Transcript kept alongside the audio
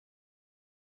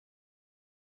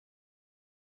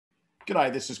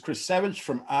G'day, this is Chris Savage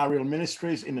from Ariel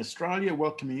Ministries in Australia,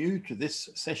 welcoming you to this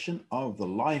session of the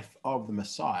life of the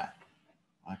Messiah.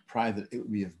 I pray that it will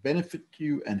be of benefit to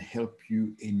you and help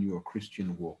you in your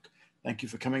Christian walk. Thank you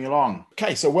for coming along.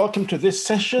 Okay, so welcome to this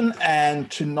session,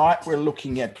 and tonight we're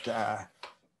looking at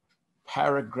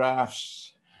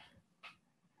paragraphs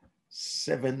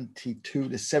 72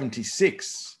 to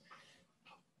 76.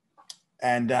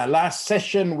 And last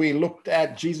session, we looked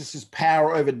at Jesus's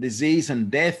power over disease and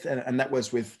death, and that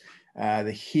was with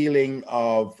the healing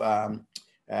of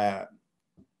the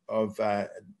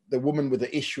woman with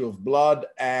the issue of blood,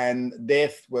 and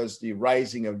death was the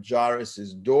raising of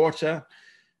Jairus' daughter.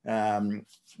 The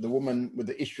woman with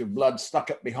the issue of blood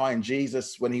stuck up behind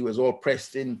Jesus when he was all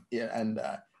pressed in and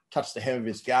touched the hem of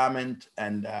his garment,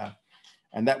 and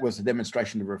that was a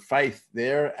demonstration of her faith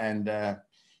there. And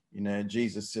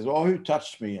Jesus says, "Oh, who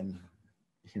touched me?" And,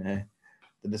 the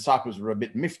disciples were a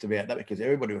bit miffed about that because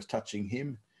everybody was touching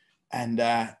him. And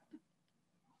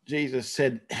Jesus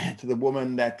said to the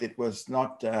woman that it was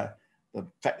not the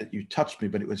fact that you touched me,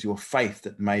 but it was your faith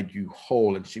that made you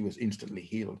whole. And she was instantly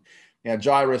healed. Now,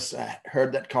 Jairus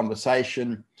heard that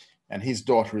conversation, and his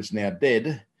daughter is now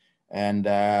dead. And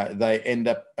they end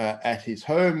up at his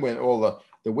home where all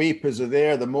the weepers are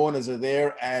there, the mourners are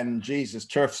there, and Jesus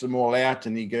turfs them all out,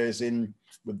 and he goes in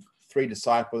with 3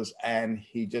 disciples, and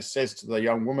he just says to the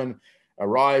young woman,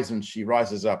 "Arise," and she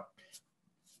rises up.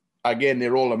 Again,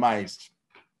 they're all amazed.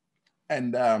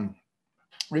 And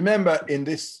remember, in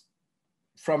this,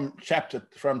 from chapter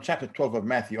 12 of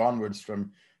Matthew onwards,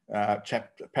 from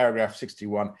paragraph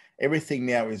 61, everything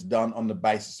now is done on the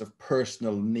basis of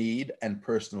personal need and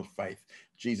personal faith.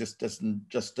 Jesus doesn't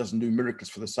do miracles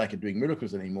for the sake of doing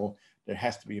miracles anymore. There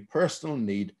has to be a personal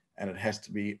need, and it has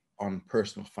to be on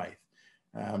personal faith.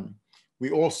 We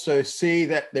also see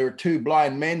that there were 2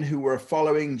 blind men who were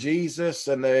following Jesus,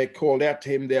 and they called out to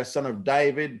him, "Thou Son of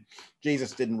David."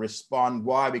 Jesus didn't respond.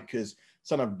 Why? Because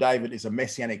Son of David is a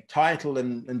messianic title,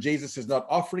 and Jesus is not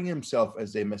offering himself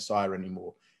as their Messiah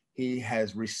anymore. He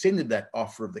has rescinded that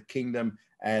offer of the kingdom,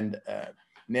 and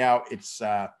now it's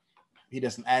he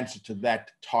doesn't answer to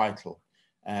that title.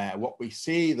 What we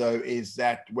see, though, is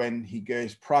that when he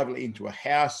goes privately into a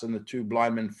house and the 2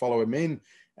 blind men follow him in,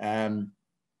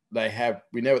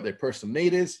 we know what their personal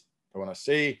need is. They want to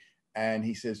see. And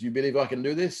he says, "You believe I can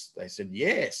do this?" They said,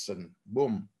 "Yes." And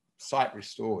boom, sight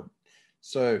restored.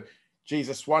 So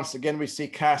Jesus, once again, we see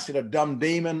casting a dumb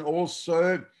demon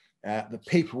also. The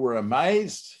people were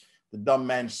amazed. The dumb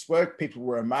man spoke, people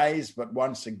were amazed, but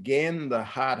once again, the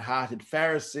hard-hearted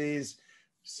Pharisees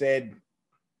said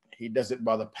he does it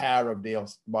by the power of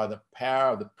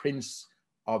the prince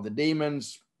of the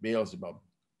demons, Beelzebub.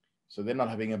 So they're not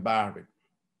having a bar of it.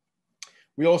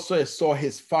 We also saw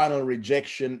his final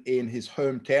rejection in his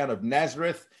hometown of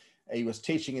Nazareth. He was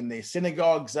teaching in their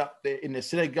synagogues up there in the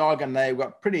synagogue, and they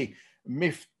got pretty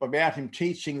miffed about him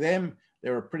teaching them. They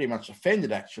were pretty much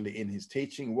offended, actually, in his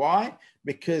teaching. Why?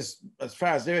 Because as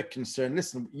far as they're concerned,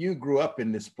 listen, you grew up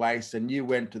in this place and you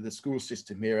went to the school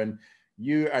system here, and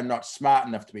you are not smart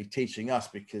enough to be teaching us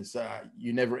because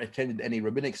you never attended any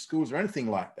rabbinic schools or anything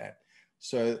like that.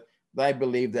 So they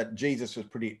believed that Jesus was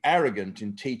pretty arrogant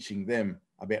in teaching them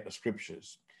about the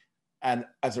scriptures. And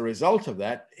as a result of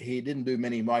that, he didn't do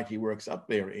many mighty works up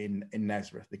there in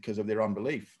Nazareth because of their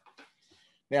unbelief.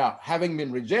 Now, having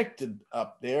been rejected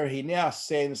up there, he now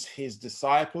sends his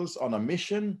disciples on a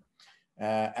mission.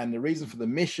 And the reason for the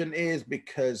mission is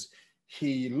because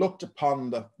he looked upon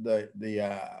the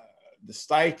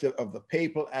state of the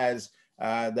people as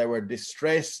they were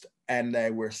distressed and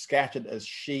they were scattered as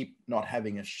sheep, not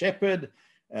having a shepherd.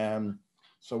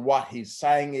 So what he's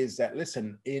saying is that,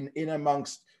 listen, in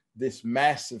amongst this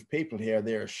mass of people here,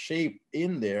 there are sheep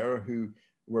in there who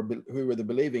were the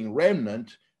believing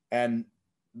remnant, and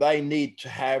they need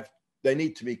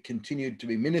to be continued to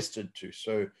be ministered to.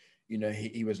 So,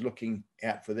 he was looking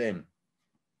out for them.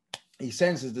 He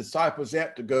sends his disciples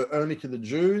out to go only to the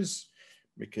Jews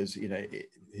because,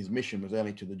 his mission was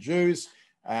only to the Jews.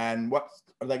 And what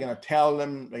are they going to tell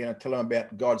them? They're going to tell them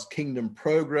about God's kingdom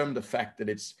program, the fact that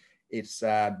it's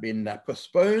been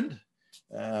postponed.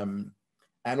 And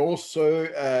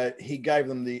also he gave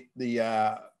them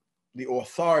the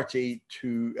authority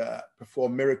to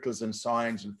perform miracles and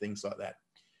signs and things like that.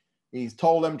 He's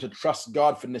told them to trust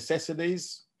God for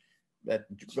necessities that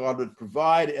God would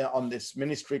provide on this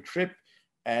ministry trip.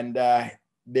 And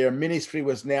their ministry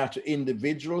was now to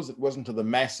individuals. It wasn't to the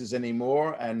masses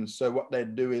anymore. And so what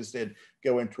they'd do is they'd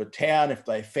go into a town. If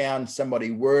they found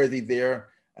somebody worthy there,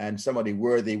 and somebody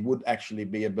worthy would actually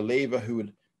be a believer who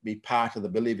would be part of the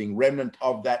believing remnant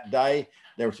of that day,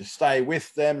 they were to stay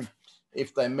with them.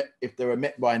 if they were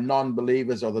met by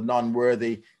non-believers or the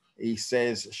non-worthy, he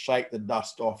says, shake the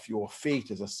dust off your feet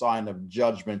as a sign of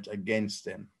judgment against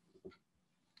them.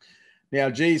 Now,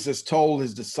 Jesus told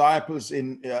his disciples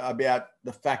about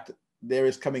the fact that there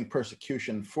is coming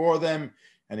persecution for them.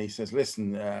 And he says,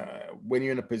 listen, when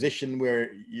you're in a position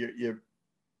where you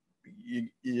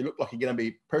look like you're going to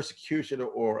be persecuted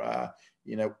or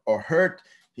hurt,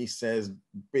 he says,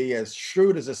 be as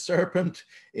shrewd as a serpent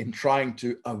in trying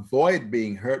to avoid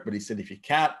being hurt. But he said, if you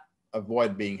can't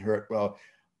avoid being hurt, well,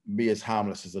 be as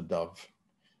harmless as a dove.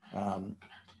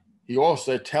 He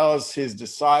also tells his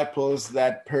disciples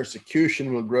that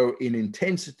persecution will grow in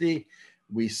intensity.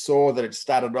 We saw that it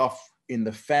started off in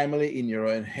the family, in your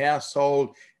own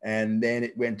household, and then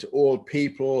it went to all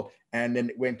people, and then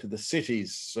it went to the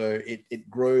cities. So it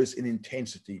grows in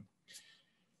intensity.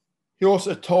 He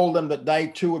also told them that they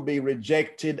too would be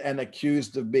rejected and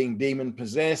accused of being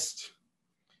demon-possessed,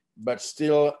 but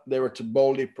still they were to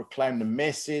boldly proclaim the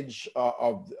message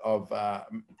of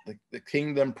the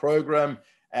kingdom program.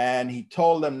 And he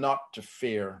told them not to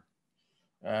fear,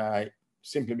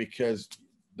 simply because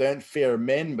don't fear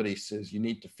men, but he says you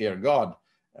need to fear God.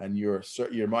 And you're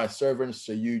my servants,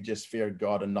 so you just fear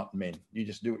God and not men. You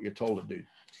just do what you're told to do.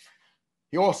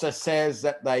 He also says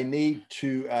that they need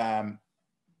to,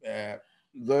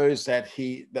 those that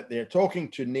they're talking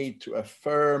to need to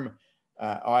affirm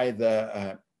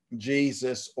either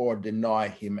Jesus or deny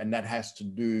him. And that has to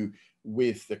do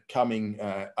with the coming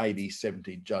AD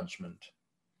 70 judgment.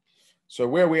 So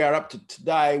where we are up to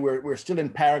today, we're still in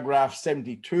paragraph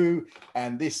 72,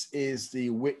 and this is the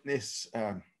witness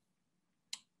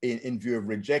in view of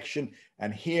rejection.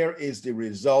 And here is the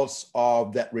results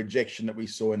of that rejection that we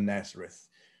saw in Nazareth.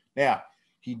 Now,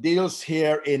 he deals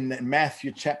here in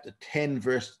Matthew chapter 10,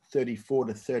 verse 34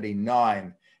 to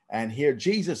 39. And here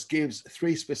Jesus gives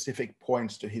three specific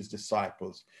points to his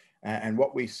disciples. And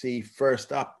what we see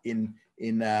first up in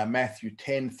Matthew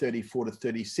 10, 34 to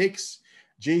 36,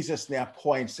 Jesus now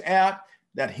points out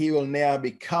that he will now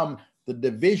become the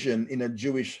division in a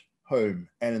Jewish home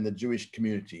and in the Jewish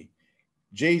community.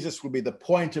 Jesus will be the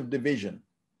point of division.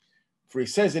 For he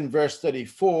says in verse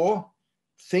 34,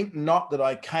 think not that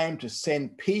I came to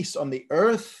send peace on the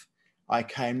earth. I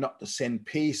came not to send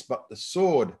peace, but the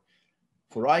sword.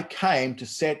 For I came to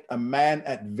set a man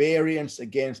at variance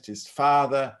against his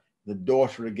father, the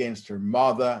daughter against her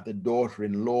mother, the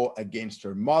daughter-in-law against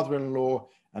her mother-in-law,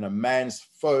 and a man's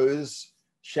foes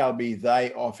shall be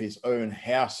they of his own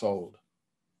household.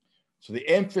 So the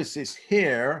emphasis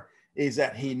here is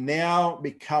that he now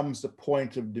becomes the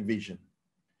point of division.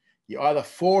 You're either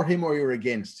for him or you're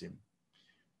against him.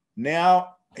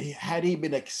 Now, had he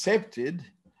been accepted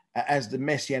as the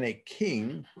Messianic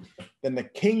king, then the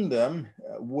kingdom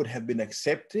would have been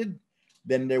accepted.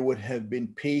 Then there would have been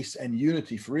peace and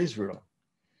unity for Israel.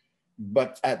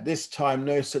 But at this time,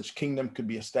 no such kingdom could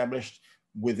be established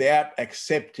without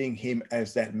accepting him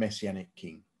as that Messianic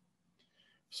king.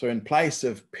 So in place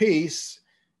of peace,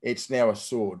 it's now a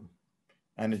sword,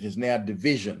 and it is now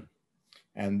division.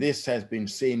 And this has been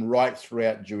seen right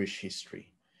throughout Jewish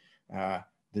history.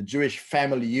 The Jewish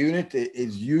family unit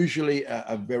is usually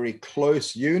a very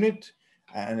close unit.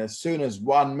 And as soon as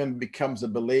one member becomes a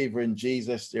believer in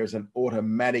Jesus, there's an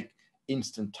automatic,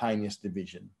 instantaneous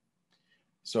division.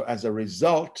 So as a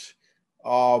result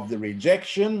of the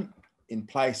rejection, in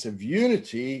place of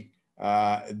unity,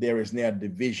 there is now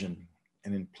division.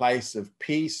 And in place of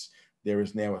peace, there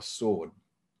is now a sword.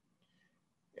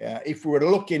 If we were to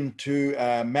look into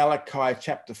Malachi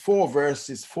chapter 4,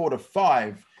 verses 4 to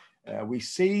 5, we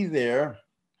see there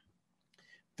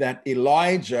that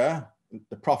Elijah,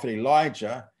 the prophet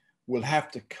Elijah, will have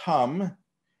to come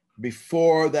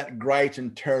before that great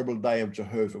and terrible day of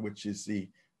Jehovah, which is the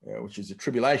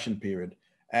tribulation period.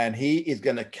 And he is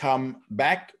going to come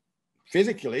back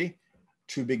physically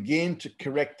to begin to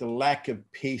correct the lack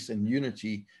of peace and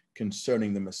unity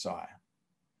concerning the Messiah.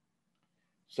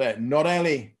 So not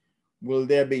only will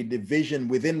there be division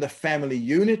within the family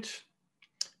unit,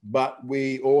 but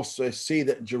we also see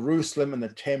that Jerusalem and the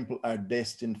temple are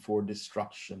destined for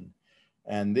destruction.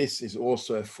 And this is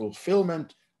also a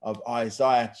fulfillment of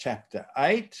Isaiah chapter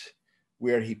 8,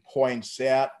 where he points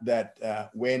out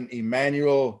that when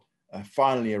Emmanuel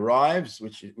finally arrives,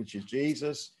 which is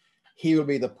Jesus, he will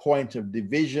be the point of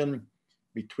division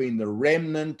between the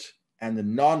remnant and the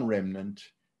non-remnant.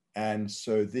 And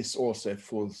so this also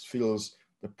fulfills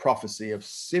the prophecy of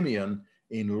Simeon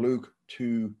in Luke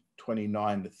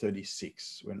 2:29 to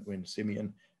 36, when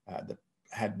Simeon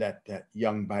had that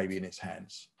young baby in his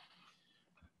hands.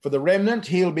 For the remnant,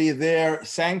 he'll be their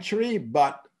sanctuary,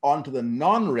 but onto the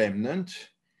non-remnant,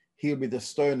 he'll be the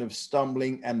stone of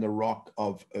stumbling and the rock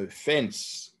of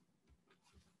offense.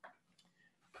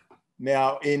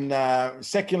 Now,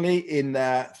 secondly, in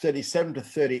 37 to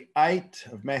 38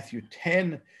 of Matthew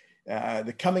 10,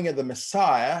 the coming of the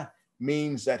Messiah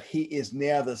means that he is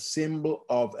now the symbol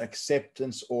of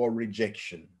acceptance or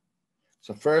rejection.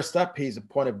 So first up, he's a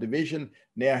point of division.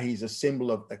 Now he's a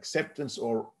symbol of acceptance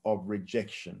or of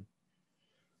rejection.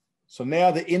 So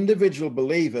now the individual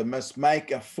believer must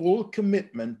make a full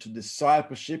commitment to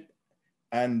discipleship,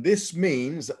 and this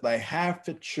means that they have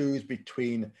to choose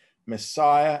between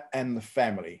Messiah and the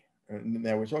family.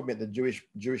 Now we're talking about the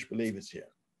Jewish believers here.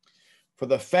 For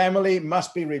the family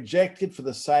must be rejected for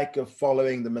the sake of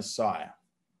following the Messiah.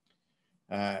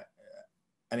 And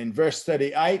in verse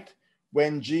 38,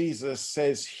 when Jesus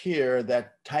says here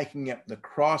that taking up the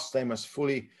cross, they must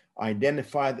fully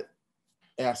identify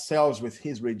ourselves with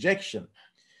his rejection.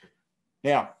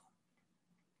 Now,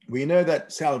 we know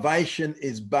that salvation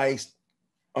is based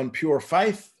on pure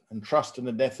faith and trust in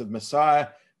the death of Messiah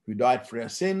who died for our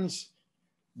sins.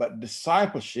 But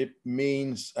discipleship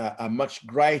means a much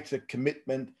greater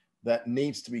commitment that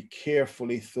needs to be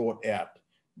carefully thought out,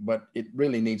 but it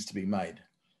really needs to be made.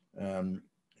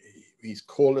 He's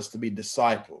called us to be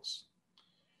disciples.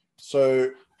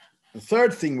 So the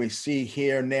third thing we see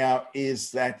here now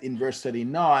is that in verse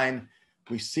 39,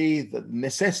 we see the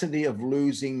necessity of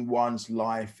losing one's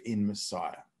life in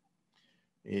Messiah.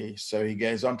 So he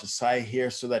goes on to say here,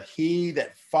 so that he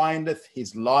that findeth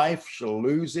his life shall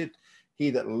lose it. He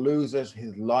that loses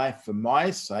his life for my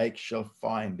sake shall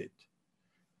find it.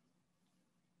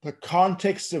 The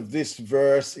context of this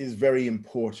verse is very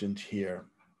important here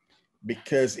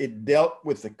because it dealt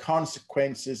with the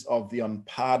consequences of the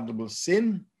unpardonable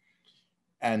sin.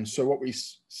 And so what we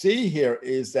see here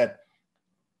is that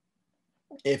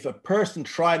if a person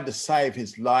tried to save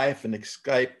his life and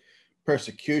escape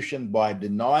persecution by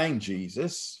denying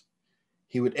Jesus,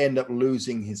 he would end up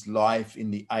losing his life in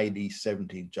the AD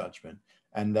 70 judgment.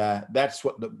 And that's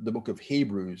what the book of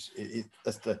Hebrews,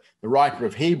 that's the writer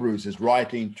of Hebrews is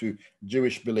writing to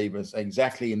Jewish believers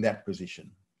exactly in that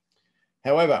position.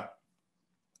 However,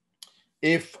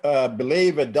 if a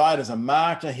believer died as a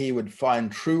martyr, he would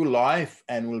find true life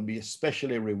and will be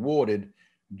especially rewarded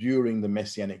during the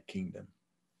Messianic kingdom.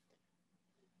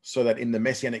 So that in the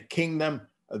Messianic kingdom,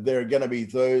 there are going to be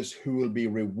those who will be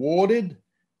rewarded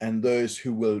and those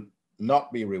who will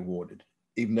not be rewarded,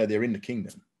 even though they're in the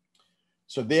kingdom.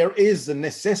 So there is the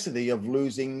necessity of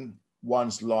losing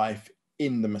one's life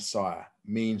in the Messiah,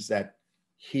 means that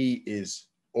he is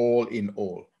all in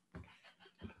all.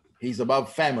 He's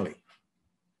above family.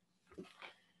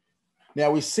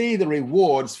 Now we see the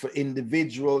rewards for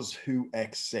individuals who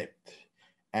accept.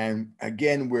 And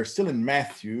again, we're still in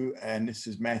Matthew, and this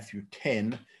is Matthew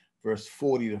 10, verse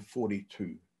 40 to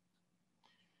 42.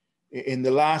 In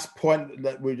the last point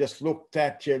that we just looked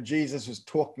at, Jesus was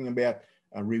talking about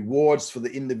rewards for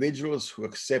the individuals who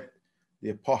accept the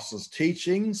apostles'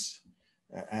 teachings.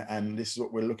 And this is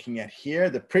what we're looking at here.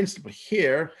 The principle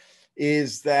here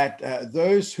is that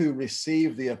those who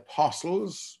receive the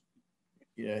apostles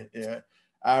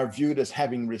are viewed as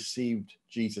having received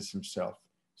Jesus himself.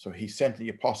 So he sent the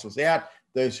apostles out.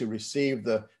 Those who receive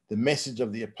the message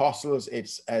of the apostles,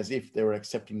 it's as if they were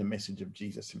accepting the message of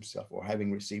Jesus himself or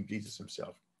having received Jesus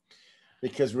himself.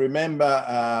 Because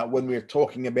remember, when we were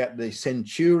talking about the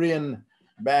centurion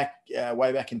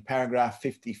way back in paragraph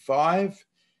 55,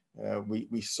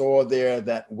 we saw there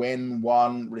that when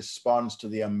one responds to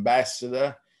the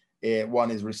ambassador,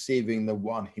 one is receiving the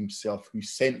one himself who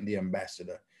sent the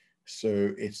ambassador.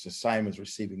 So it's the same as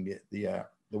receiving the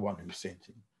one who sent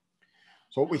him.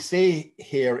 So what we see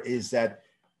here is that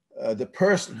the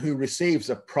person who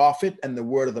receives a prophet and the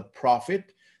word of the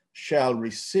prophet shall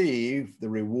receive the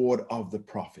reward of the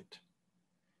prophet.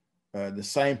 The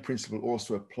same principle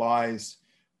also applies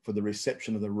for the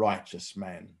reception of the righteous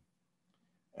man.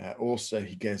 Also,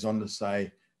 he goes on to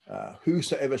say,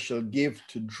 whosoever shall give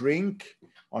to drink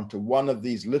unto one of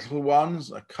these little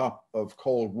ones a cup of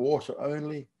cold water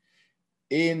only,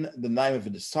 in the name of a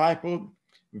disciple,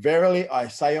 verily I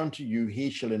say unto you, he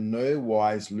shall in no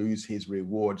wise lose his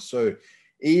reward. So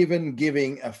even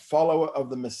giving a follower of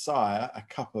the Messiah a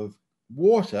cup of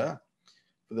water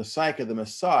for the sake of the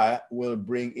Messiah will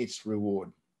bring its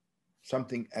reward.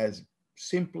 Something as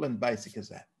simple and basic as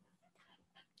that.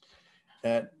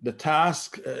 The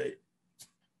task,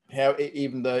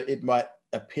 even though it might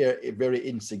appear very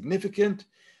insignificant,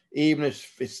 even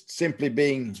if it's simply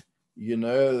being,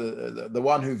 the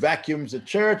one who vacuums a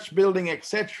church building,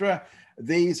 etc.,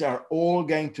 these are all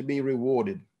going to be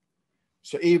rewarded.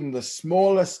 So even the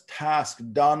smallest task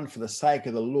done for the sake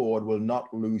of the Lord will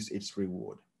not lose its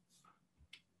reward.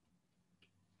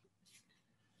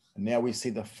 And now we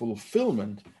see the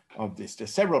fulfillment of this.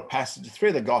 There's several passages, three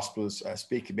of the Gospels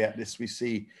speak about this. We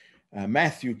see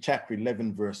Matthew chapter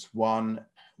 11, verse 1.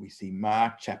 We see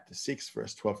Mark chapter 6,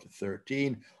 verse 12 to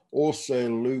 13. Also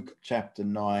Luke chapter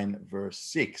 9, verse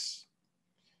 6.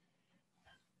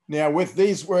 Now, with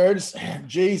these words,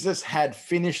 Jesus had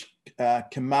finished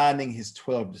commanding his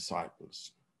 12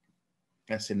 disciples.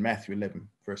 That's in Matthew 11,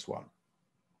 verse 1.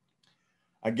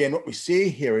 Again, what we see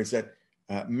here is that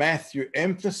Matthew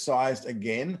emphasized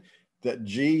again that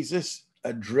Jesus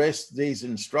addressed these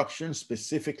instructions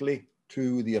specifically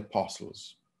to the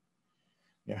apostles.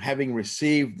 Now, having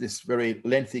received this very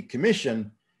lengthy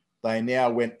commission, they now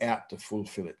went out to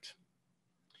fulfill it.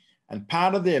 And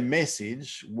part of their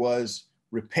message was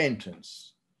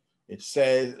repentance. It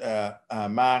says,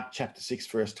 Mark chapter 6,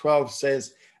 verse 12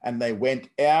 says, and they went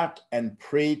out and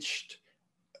preached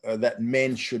that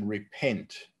men should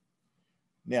repent.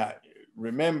 Now,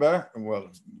 remember, well,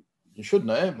 you should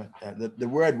know, but the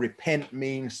word repent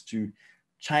means to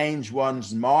change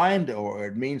one's mind, or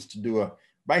it means to do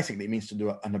basically it means to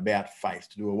do an about face,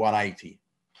 to do a 180.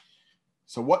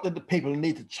 So what did the people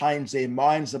need to change their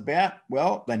minds about?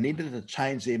 Well, they needed to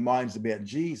change their minds about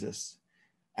Jesus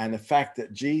and the fact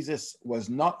that Jesus was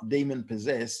not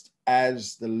demon-possessed,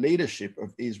 as the leadership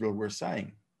of Israel were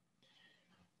saying.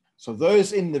 So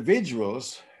those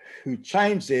individuals who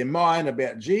changed their mind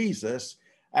about Jesus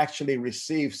actually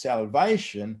received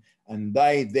salvation, and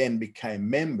they then became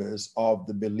members of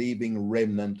the believing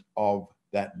remnant of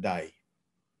that day.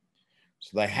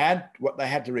 So what they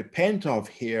had to repent of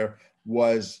here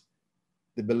was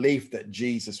the belief that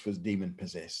Jesus was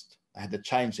demon-possessed. They had to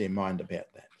change their mind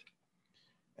about that.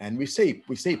 And we see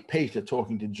Peter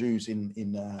talking to Jews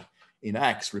in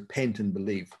Acts, repent and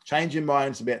believe. Change your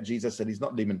minds about Jesus, that he's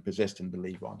not demon-possessed, and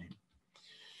believe on him.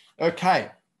 Okay,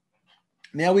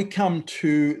 now we come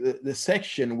to the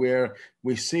section where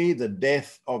we see the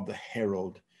death of the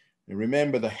herald. And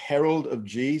remember, the herald of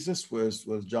Jesus was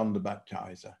John the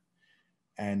Baptizer.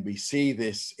 And we see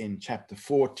this in chapter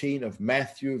 14 of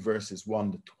Matthew, verses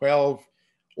 1 to 12.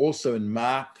 Also in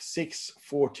Mark 6,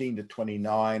 14 to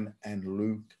 29, and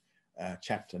Luke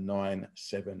chapter 9,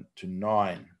 7 to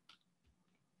 9.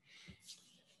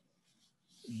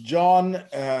 John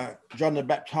the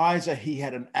Baptizer, he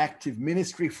had an active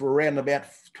ministry for around about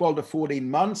 12 to 14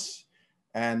 months.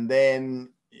 And then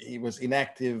he was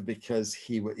inactive because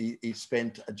he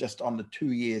spent just under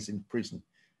 2 years in prison.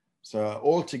 So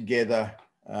altogether,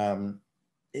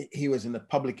 he was in the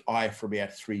public eye for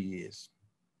about 3 years,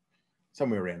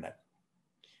 somewhere around that.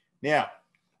 Now,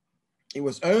 it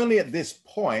was only at this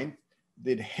point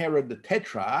that Herod the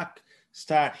Tetrarch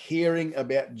start hearing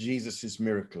about Jesus's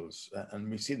miracles, and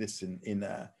we see this in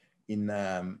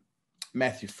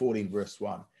Matthew 14, verse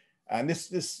 1. And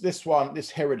this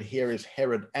Herod here is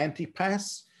Herod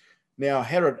Antipas. Now,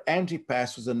 Herod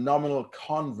Antipas was a nominal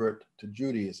convert to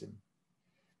Judaism.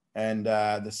 And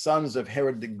the sons of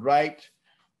Herod the Great,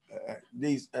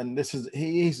 he's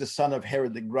the son of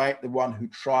Herod the Great, the one who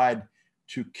tried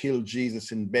to kill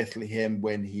Jesus in Bethlehem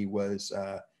when he was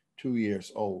 2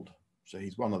 years old. So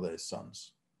he's one of those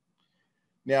sons.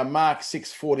 Now, Mark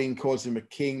 6:14 calls him a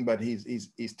king, but he's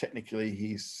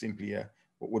simply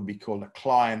what would be called a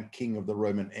client king of the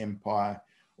Roman Empire,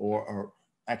 or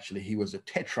actually he was a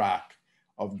tetrarch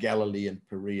of Galilee and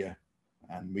Perea.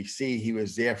 And we see he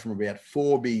was there from about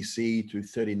 4 BC to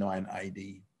 39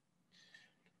 AD.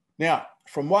 Now,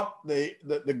 from what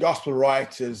the gospel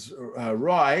writers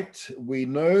write, we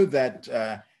know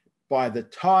that by the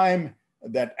time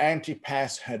that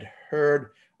Antipas had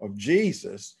heard of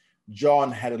Jesus,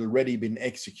 John had already been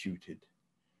executed.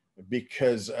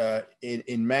 Because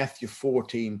in Matthew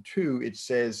 14:2, it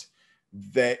says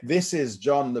that this is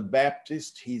John the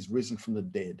Baptist, he's risen from the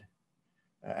dead.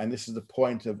 And this is the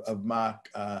point of Mark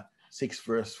 6,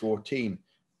 verse 14,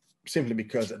 simply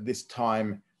because at this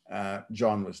time,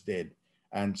 John was dead.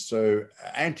 And so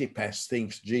Antipas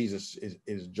thinks Jesus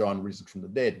is John risen from the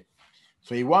dead.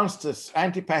 So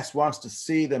Antipas wants to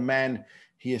see the man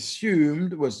he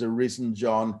assumed was the risen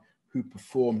John who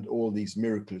performed all these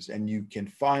miracles. And you can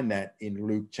find that in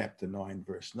Luke chapter 9,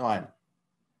 verse 9.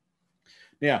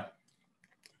 Now,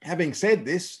 having said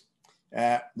this,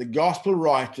 the gospel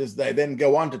writers, they then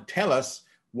go on to tell us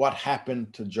what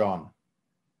happened to John.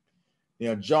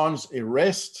 John's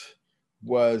arrest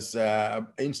was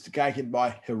instigated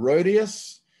by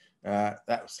Herodias. That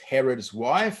was Herod's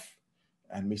wife.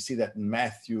 And we see that in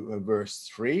Matthew verse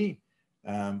 3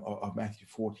 of Matthew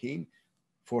 14.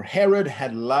 For Herod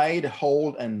had laid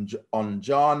hold on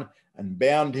John and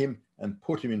bound him and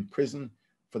put him in prison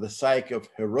for the sake of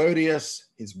Herodias,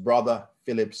 his brother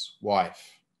Philip's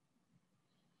wife.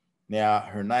 Now,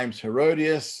 her name's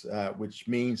Herodias, which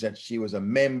means that she was a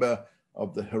member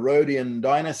of the Herodian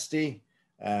dynasty.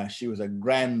 She was a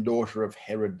granddaughter of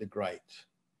Herod the Great.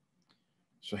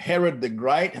 So Herod the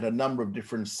Great had a number of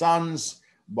different sons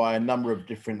by a number of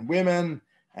different women,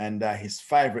 and his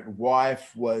favorite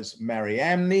wife was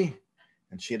Mariamne,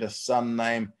 and she had a son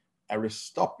named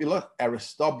Aristobulus,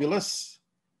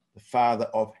 the father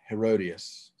of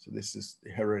Herodias. So this is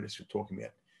the Herodias we're talking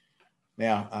about.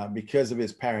 Now, because of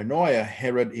his paranoia,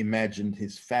 Herod imagined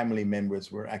his family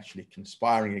members were actually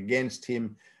conspiring against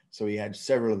him, so he had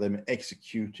several of them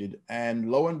executed, and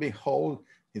lo and behold,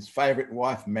 his favorite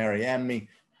wife, Mariamne,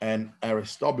 and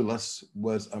Aristobulus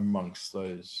was amongst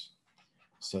those.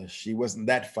 So she wasn't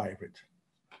that favorite.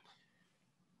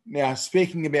 Now,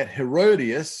 speaking about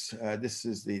Herodias, this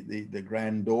is the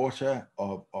granddaughter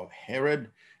of Herod.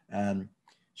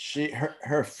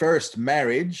 Her first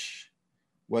marriage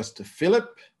was to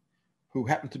Philip, who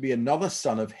happened to be another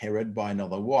son of Herod by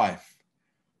another wife.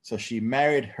 So she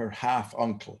married her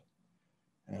half-uncle.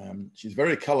 She's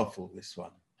very colorful, this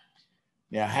one.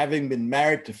 Now, having been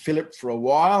married to Philip for a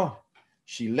while,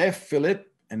 she left Philip,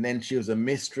 and then she was a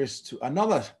mistress to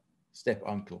another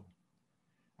step-uncle.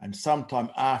 And sometime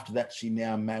after that, she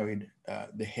now married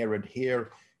the Herod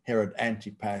here, Herod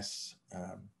Antipas.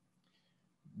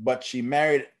 But she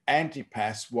married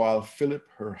Antipas while Philip,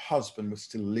 her husband, was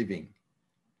still living.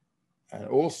 And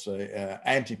also,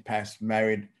 Antipas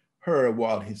married her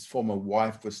while his former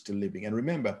wife was still living. And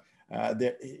remember,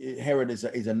 Herod is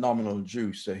a nominal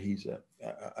Jew, so he's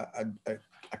a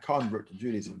convert to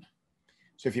Judaism.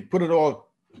 So if you put it all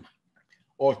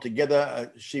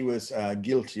together, she was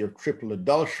guilty of triple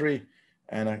adultery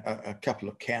and a couple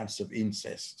of counts of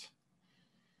incest.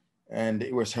 And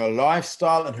it was her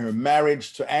lifestyle and her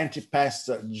marriage to Antipas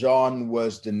that John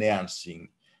was denouncing.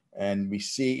 And we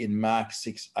see in Mark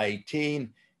 6:18,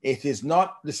 it is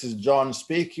not, this is John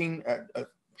speaking,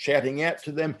 shouting out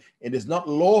to them, it is not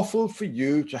lawful for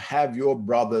you to have your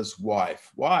brother's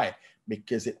wife. Why?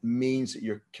 Because it means that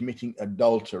you're committing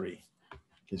adultery.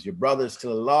 Because your brother is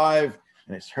still alive,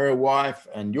 and it's her wife,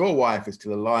 and your wife is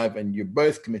still alive, and you're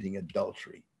both committing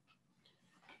adultery.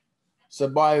 So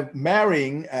by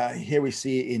marrying, here we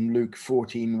see in Luke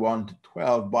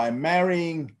 14:1-12, by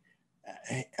marrying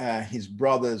his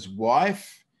brother's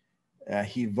wife,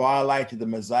 he violated the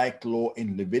Mosaic law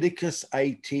in Leviticus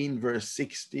 18, verse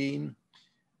 16,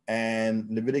 and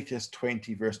Leviticus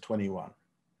 20, verse 21.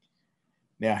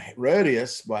 Now,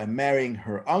 Herodias, by marrying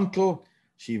her uncle,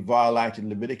 she violated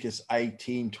Leviticus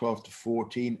 18,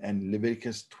 12-14, and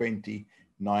Leviticus 20,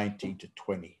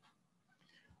 19-20.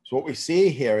 So what we see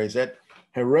here is that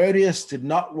Herodias did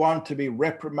not want to be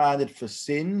reprimanded for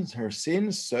her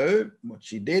sins. So what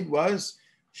she did was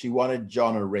she wanted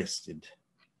John arrested.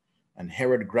 And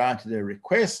Herod granted her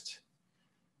request.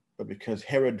 But because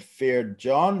Herod feared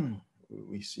John,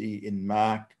 we see in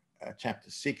Mark chapter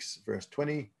 6, verse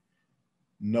 20,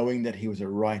 knowing that he was a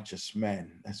righteous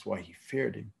man. That's why he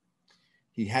feared him.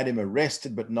 He had him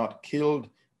arrested but not killed,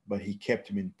 but he kept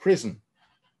him in prison.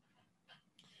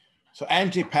 So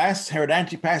Antipas, Herod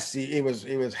Antipas, he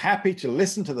was happy to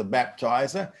listen to the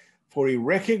baptizer, for he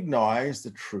recognized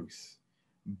the truth.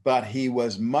 But he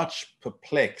was much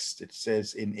perplexed, it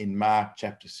says in Mark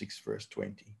chapter 6, verse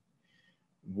 20.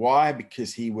 Why?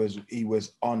 Because he was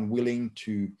unwilling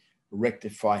to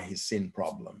rectify his sin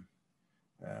problem.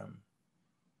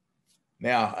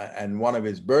 Now, and one of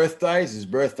his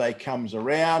birthday comes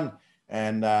around,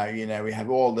 and, we have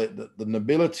all the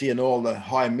nobility and all the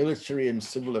high military and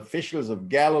civil officials of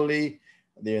Galilee.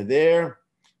 They're there.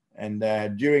 And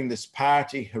during this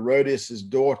party, Herodias'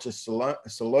 daughter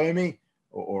Salome,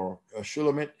 or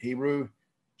Shulamit, Hebrew,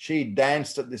 she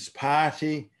danced at this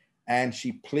party and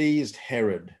she pleased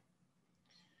Herod.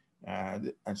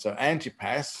 And so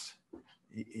Antipas,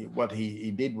 what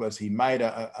he did was he made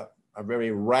a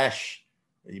very rash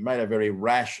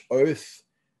oath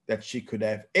that she could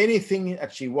have anything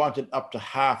that she wanted up to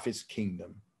half his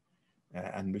kingdom.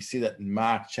 And we see that in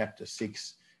Mark chapter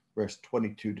 6, verse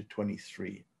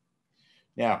 22-23.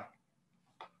 Now,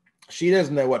 she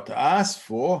doesn't know what to ask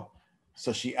for,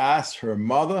 so she asked her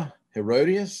mother,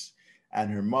 Herodias, and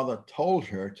her mother told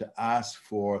her to ask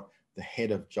for the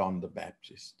head of John the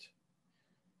Baptist.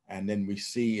 And then we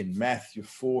see in Matthew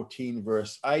 14,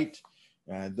 verse 8,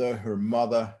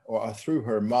 through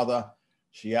her mother,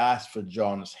 she asked for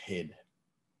John's head.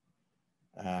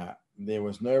 There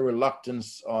was no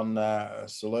reluctance on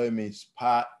Salome's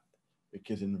part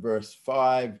because in verse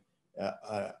 5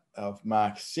 of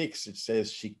Mark 6, it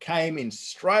says, she came in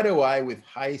straight away with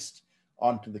haste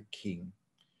unto the king,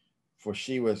 for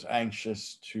she was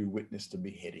anxious to witness the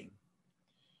beheading.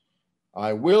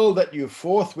 I will that you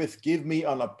forthwith give me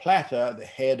on a platter the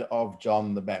head of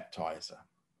John the Baptizer.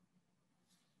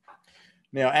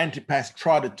 Now Antipas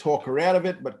tried to talk her out of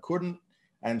it, but couldn't,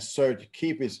 and so to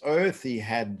keep his oath, he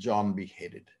had John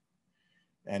beheaded.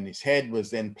 And his head was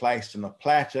then placed on a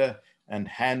platter and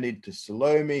handed to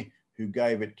Salome, who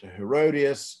gave it to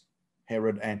Herodias,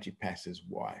 Herod Antipas's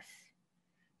wife.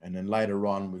 And then later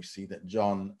on, we see that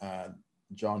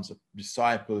John's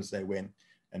disciples, they went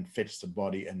and fetched the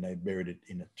body and they buried it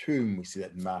in a tomb. We see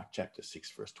that in Mark chapter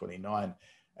 6, verse 29.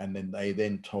 And then they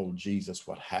then told Jesus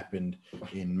what happened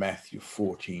in Matthew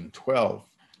 14:12.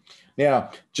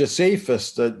 Now,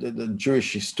 Josephus, the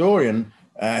Jewish historian,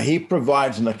 he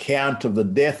provides an account of the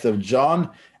death of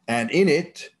John, and in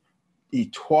it, he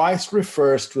twice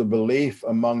refers to a belief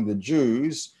among the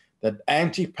Jews that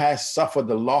Antipas suffered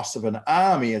the loss of an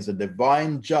army as a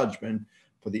divine judgment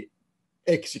for the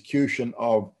execution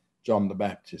of John the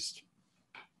Baptist.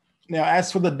 Now,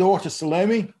 as for the daughter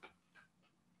Salome,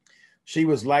 she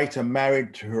was later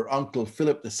married to her uncle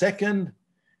Philip II,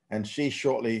 and she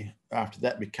shortly after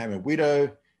that became a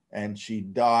widow, and she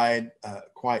died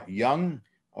quite young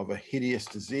of a hideous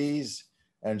disease,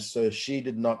 and so she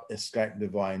did not escape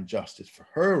divine justice for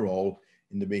her role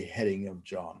in the beheading of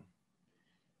John.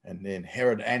 And then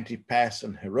Herod Antipas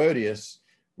and Herodias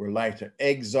were later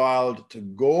exiled to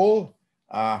Gaul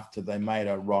after they made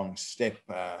a wrong step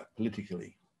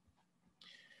politically.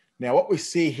 Now, what we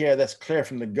see here that's clear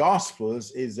from the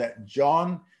Gospels is that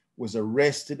John was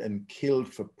arrested and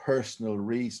killed for personal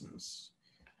reasons.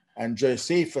 And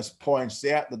Josephus points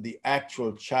out that the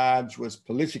actual charge was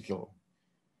political.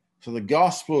 So the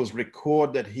Gospels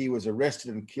record that he was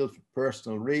arrested and killed for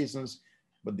personal reasons,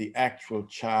 but the actual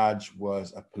charge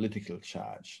was a political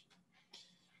charge.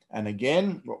 And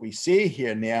again, what we see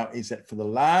here now is that for the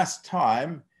last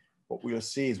time, what we'll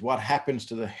see is what happens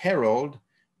to the herald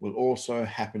will also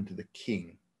happen to the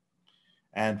king.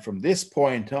 And from this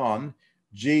point on,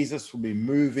 Jesus will be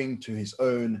moving to his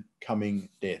own coming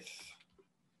death.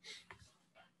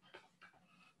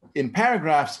 In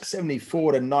paragraphs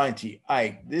 74 to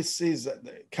 98, this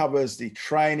covers the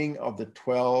training of the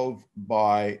 12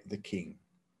 by the king.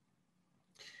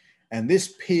 And this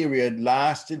period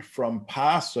lasted from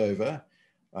Passover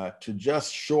to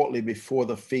just shortly before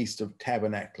the Feast of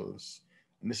Tabernacles.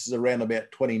 And this is around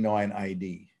about 29 AD.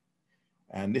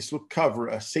 And this will cover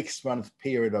a 6-month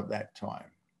period of that time.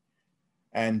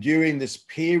 And during this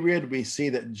period, we see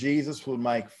that Jesus will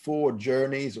make 4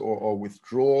 journeys or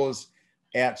withdrawals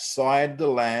outside the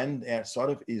land, outside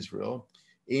of Israel,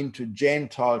 into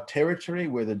Gentile territory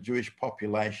where the Jewish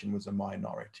population was a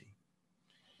minority.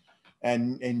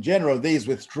 And in general, these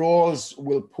withdrawals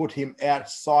will put him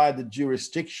outside the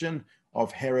jurisdiction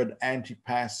of Herod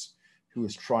Antipas, who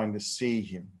was trying to see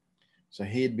him. So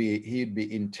he'd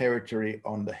be in territory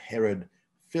under Herod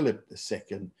Philip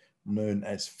II, known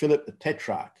as Philip the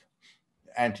Tetrarch,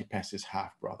 Antipas's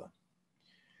half-brother.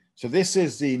 So this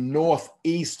is the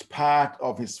northeast part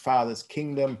of his father's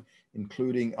kingdom,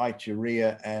 including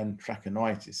Iturea and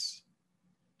Trachonitis.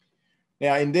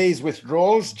 Now, in these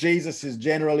withdrawals, Jesus is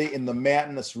generally in the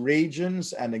mountainous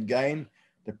regions, and again,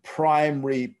 the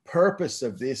primary purpose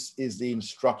of this is the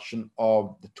instruction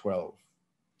of the 12.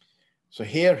 So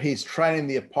here he's training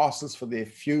the apostles for their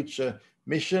future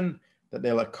mission that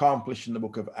they'll accomplish in the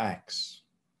book of Acts.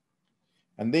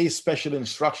 And these special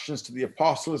instructions to the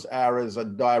apostles are as a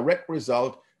direct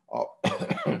result of,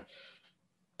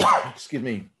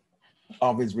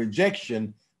 of his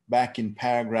rejection back in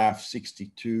paragraph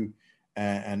 62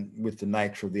 and with the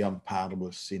nature of the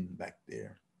unpardonable sin back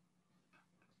there.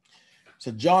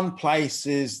 So John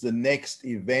places the next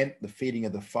event, the feeding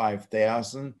of the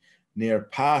 5,000, near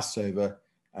Passover,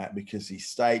 because he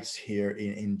states here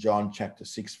in John chapter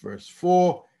 6, verse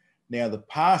 4, now the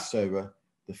Passover,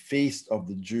 the feast of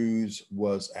the Jews,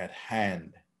 was at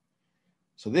hand.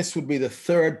 So this would be the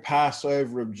 3rd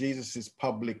Passover of Jesus's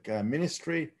public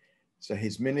ministry. So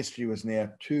his ministry was now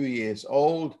 2 years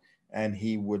old, and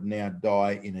he would now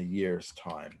die in a year's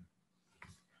time.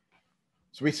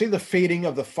 So we see the feeding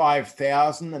of the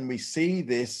 5,000, and we see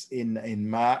this in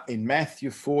Matthew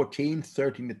 14,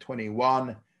 13 to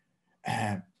 21,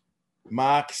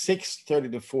 Mark 6, 30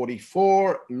 to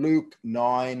 44, Luke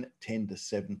 9, 10 to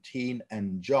 17,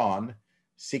 and John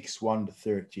 6, 1 to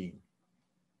 13.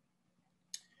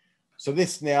 So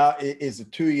this now is a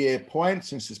 2-year point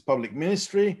since his public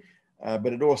ministry.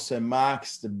 but it also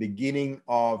marks the beginning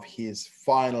of his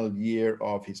final year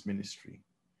of his ministry.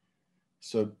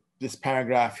 So this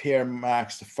paragraph here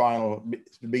marks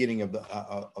the beginning of the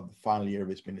final year of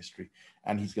his ministry,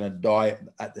 and he's going to die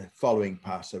at the following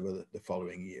Passover, the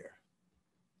following year.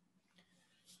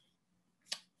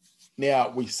 Now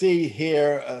we see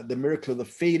here the miracle of the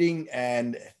feeding,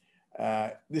 and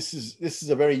this is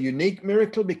a very unique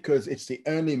miracle because it's the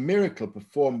only miracle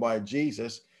performed by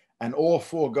Jesus, and all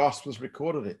four Gospels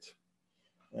recorded it.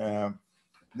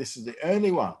 This is the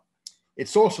only one.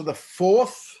 It's also the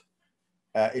fourth.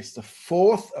 It's the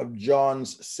fourth of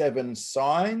John's 7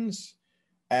 signs,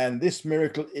 and this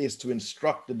miracle is to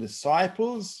instruct the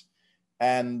disciples,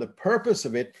 and the purpose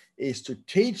of it is to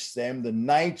teach them the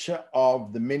nature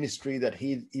of the ministry that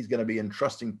he's going to be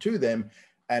entrusting to them,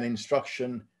 and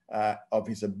instruction of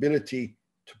his ability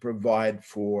to provide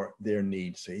for their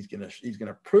needs. So he's going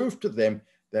to prove to them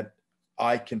that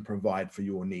I can provide for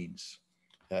your needs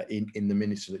in the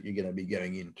ministry that you're going to be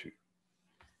going into.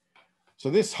 So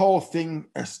this whole thing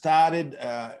started,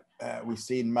 we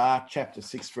see in Mark chapter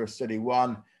 6, verse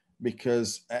 31,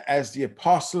 because as the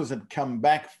apostles had come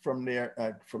back from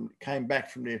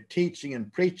their teaching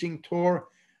and preaching tour,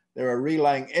 they were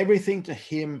relaying everything to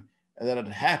him that had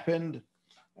happened.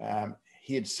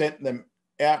 He had sent them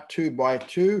out 2 by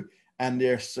 2, and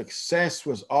their success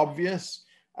was obvious.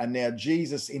 And now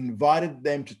Jesus invited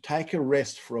them to take a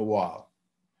rest for a while.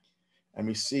 And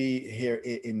we see here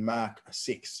in Mark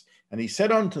 6, and he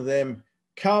said unto them,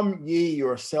 come ye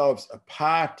yourselves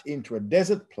apart into a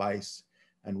desert place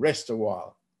and rest a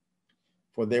while.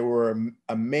 For there were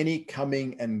a many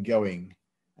coming and going,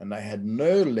 and they had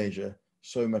no leisure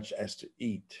so much as to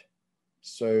eat.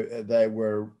 So they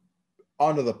were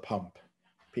under the pump.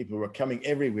 People were coming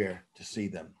everywhere to see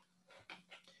them.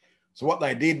 So what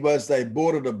they did was they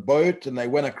boarded a boat and they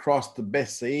went across to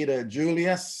Bethsaida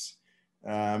Julius.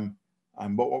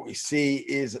 And what we see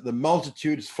is that the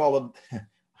multitudes followed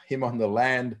him on the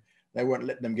land. They weren't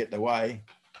letting them get away.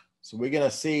 So we're going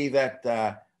to see that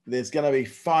there's going to be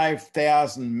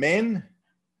 5,000 men.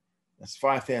 That's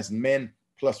 5,000 men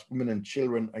plus women and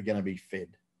children are going to be fed.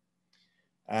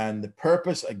 And the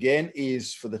purpose, again,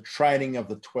 is for the training of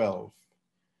the 12.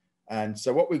 And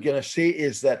so what we're going to see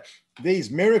is that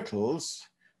these miracles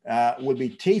will be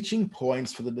teaching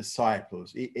points for the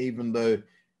disciples, even though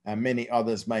many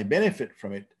others may benefit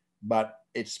from it, but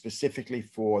it's specifically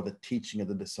for the teaching of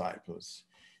the disciples.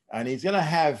 And he's going to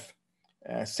have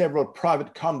several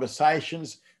private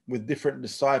conversations with different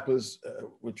disciples,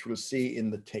 which we'll see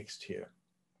in the text here.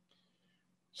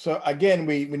 So again,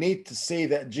 we need to see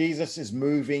that Jesus is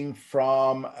moving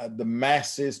from the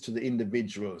masses to the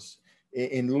individuals.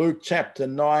 In Luke chapter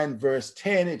 9, verse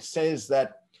 10, it says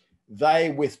that they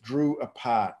withdrew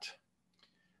apart.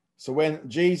 So when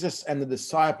Jesus and the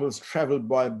disciples traveled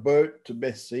by boat to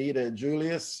Bethsaida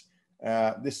Julius,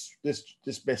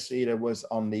 this Bethsaida was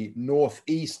on the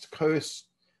northeast coast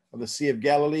of the Sea of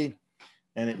Galilee,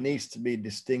 and it needs to be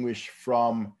distinguished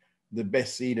from the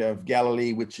Bethsaida of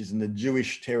Galilee, which is in the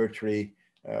Jewish territory,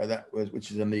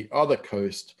 which is on the other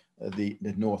coast, the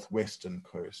northwestern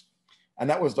coast. And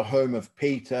that was the home of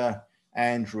Peter,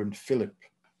 Andrew, and Philip.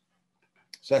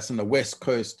 So that's on the west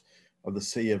coast of the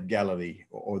Sea of Galilee,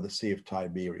 or the Sea of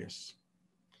Tiberias.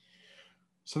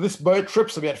 So this boat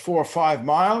trip's about 4 or 5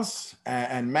 miles,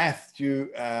 and Matthew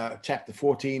chapter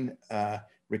 14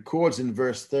 records in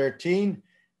verse 13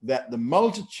 that the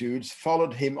multitudes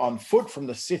followed him on foot from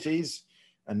the cities,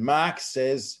 and Mark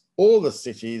says all the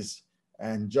cities,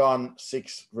 and John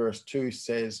 6 verse 2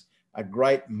 says a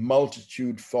great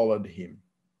multitude followed him.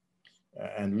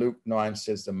 And Luke 9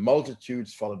 says the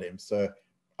multitudes followed him. So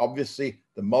obviously,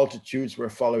 the multitudes were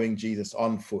following Jesus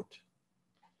on foot.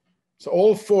 So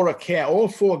all four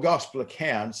gospel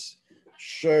accounts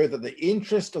show that the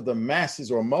interest of the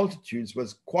masses or multitudes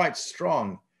was quite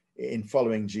strong in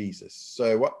following Jesus.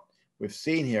 So what we've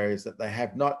seen here is that they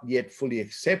have not yet fully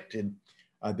accepted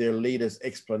their leader's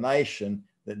explanation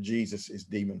that Jesus is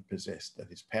demon-possessed, that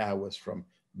his power was from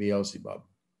Beelzebub.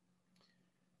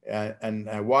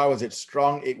 And why was it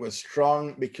strong? It was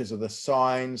strong because of the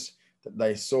signs that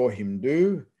they saw him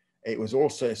do. It was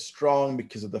also strong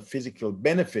because of the physical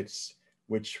benefits,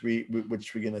 which we're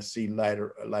going to see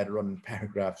later on in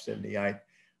paragraph 78,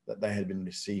 that they had been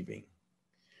receiving.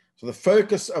 So the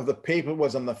focus of the people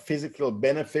was on the physical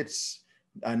benefits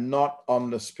and not on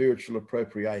the spiritual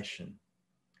appropriation.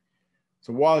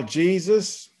 So while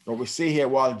Jesus and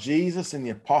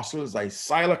the apostles, they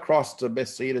sail across to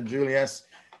Bethsaida Julius,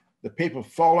 the people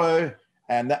follow,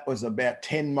 and that was about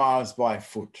 10 miles by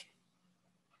foot.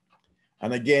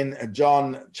 And again,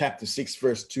 John chapter 6,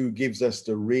 verse 2 gives us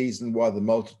the reason why the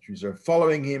multitudes are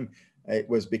following him. It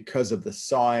was because of the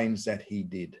signs that he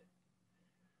did.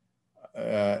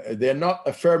 They're not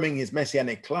affirming his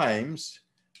messianic claims,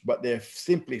 but they're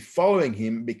simply following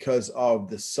him because of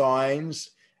the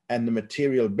signs and the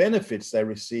material benefits they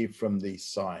receive from these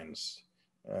signs,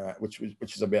 which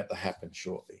is about to happen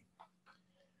shortly.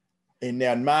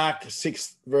 In Mark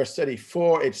 6, verse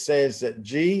 34, it says that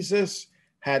Jesus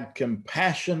had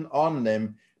compassion on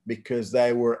them because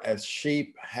they were as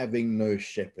sheep having no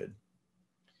shepherd.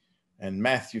 And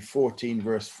Matthew 14,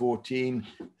 verse 14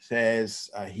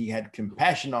 says he had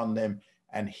compassion on them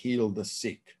and healed the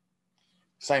sick.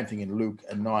 Same thing in Luke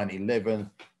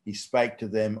 9:11. He spake to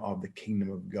them of the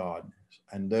kingdom of God,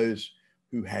 and those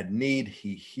who had need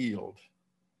he healed.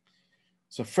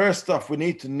 So first off, we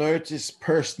need to notice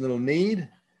personal need,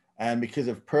 and because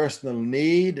of personal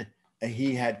need,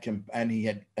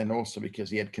 and also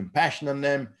because he had compassion on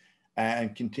them,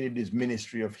 and continued his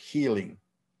ministry of healing.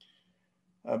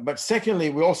 But secondly,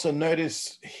 we also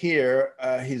notice here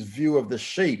his view of the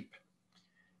sheep.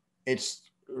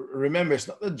 Remember, it's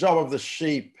not the job of the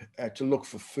sheep to look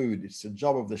for food. It's the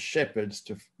job of the shepherds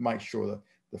to make sure that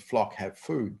the flock have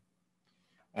food.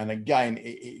 And again,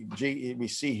 we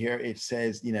see here, it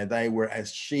says, they were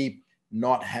as sheep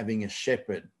not having a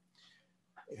shepherd.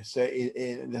 So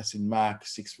that's in Mark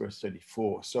 6, verse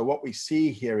 34. So what we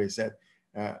see here is that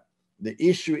the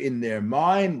issue in their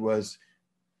mind was,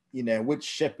 which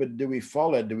shepherd do we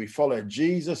follow? Do we follow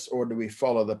Jesus, or do we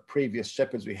follow the previous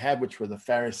shepherds we had, which were the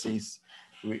Pharisees?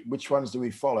 Which ones do we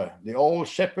follow? The old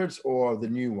shepherds or the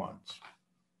new ones?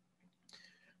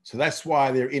 So that's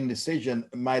why their indecision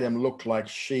made them look like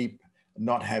sheep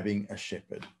not having a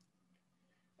shepherd.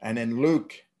 And in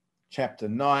Luke chapter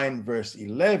 9, verse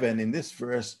 11, in this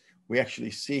verse, we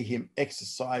actually see him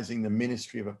exercising the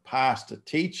ministry of a pastor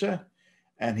teacher.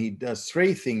 And he does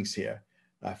three things here.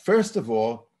 First of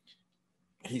all,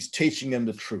 he's teaching them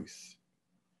the truth.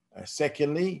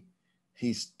 Secondly,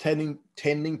 he's tending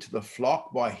to the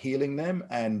flock by healing them.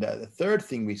 And the third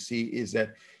thing we see is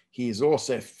that he is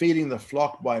also feeding the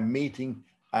flock by meeting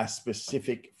a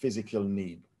specific physical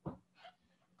need.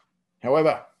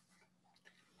 However,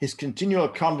 his continual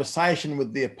conversation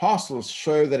with the apostles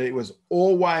show that it was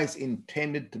always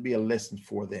intended to be a lesson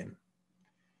for them.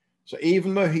 So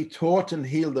even though he taught and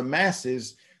healed the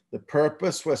masses, the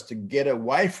purpose was to get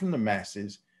away from the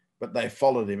masses, but they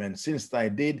followed him. And since they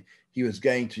did, he was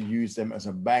going to use them as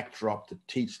a backdrop to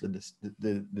teach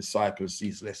the disciples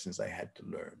these lessons they had to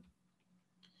learn.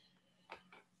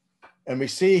 And we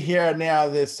see here now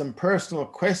there's some personal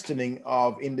questioning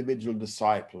of individual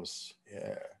disciples.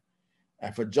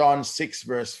 And for John 6,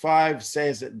 verse 5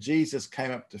 says that Jesus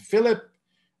came up to Philip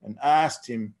and asked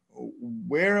him,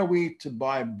 "Where are we to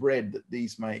buy bread that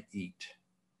these may eat?"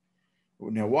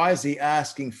 Now, why is he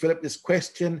asking Philip this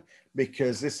question?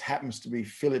 Because this happens to be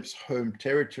Philip's home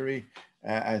territory,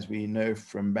 as we know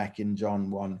from back in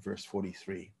John 1, verse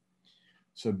 43.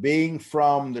 So being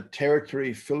from the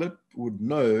territory, Philip would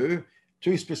know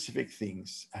two specific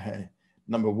things.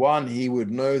 Number one, he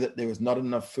would know that there was not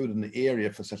enough food in the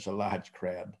area for such a large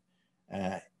crowd.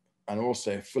 And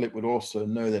also, Philip would also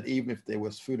know that even if there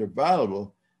was food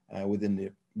available within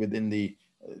the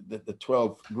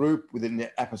 12 group, within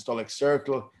the apostolic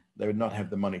circle, they would not have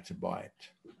the money to buy it.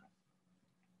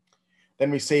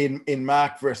 Then we see in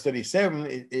Mark verse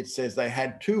 37, it says they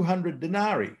had 200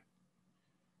 denarii.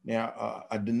 Now,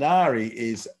 a denarii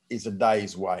is a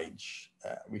day's wage.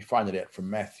 We find it out from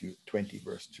Matthew 20,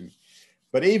 verse 2.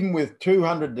 But even with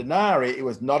 200 denarii, it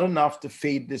was not enough to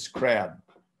feed this crowd.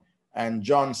 And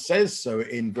John says so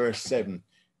in verse 7.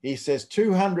 He says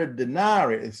 200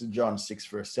 denarii, this is John 6,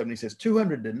 verse 7. He says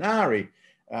 200 denarii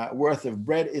worth of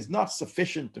bread is not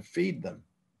sufficient to feed them.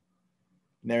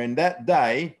 Now, in that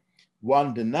day,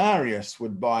 1 denarius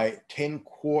would buy 10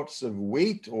 quarts of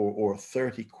wheat or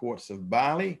 30 quarts of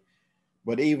barley,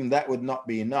 but even that would not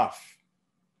be enough.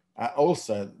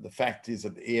 Also, the fact is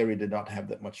that the area did not have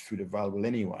that much food available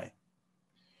anyway.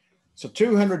 So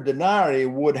 200 denarii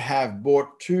would have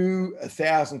bought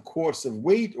 2,000 quarts of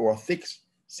wheat or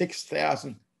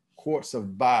 6,000 quarts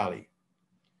of barley.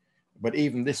 But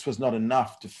even this was not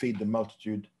enough to feed the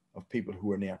multitude of people who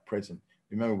were now present.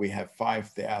 Remember, we have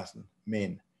 5,000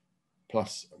 men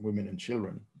plus women and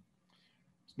children.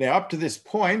 Now, up to this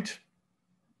point,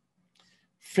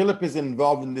 Philip is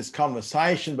involved in this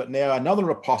conversation, but now another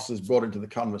apostle is brought into the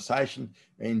conversation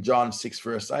in John 6,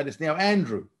 verse 8. It's now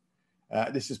Andrew.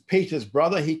 This is Peter's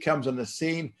brother. He comes on the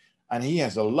scene and he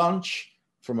has a lunch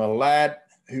from a lad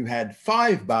who had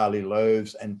 5 barley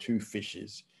loaves and 2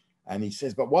 fishes. And he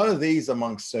says, but what are these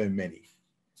amongst so many?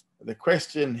 The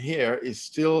question here is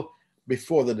still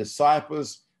before the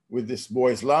disciples with this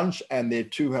boy's lunch and their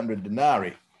 200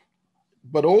 denarii.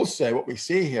 But also what we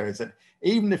see here is that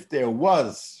even if there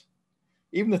was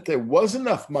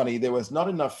enough money, there was not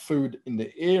enough food in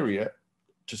the area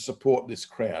to support this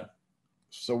crowd.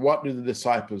 So what do the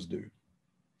disciples do?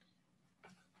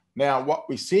 Now, what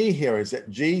we see here is that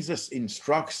Jesus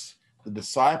instructs the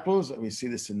disciples, and we see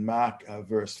this in Mark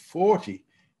verse 40.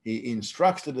 He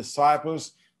instructs the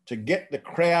disciples to get the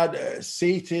crowd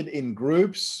seated in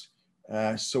groups.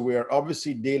 So we're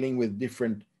obviously dealing with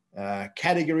different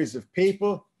categories of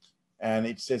people. And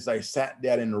it says they sat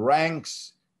down in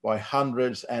ranks by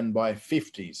hundreds and by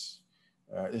 50s.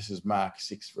 This is Mark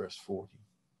 6, verse 40.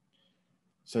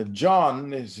 So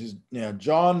John,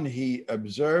 he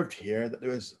observed here that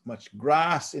there was much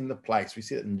grass in the place. We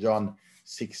see it in John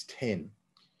 6:10.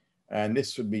 And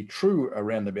this would be true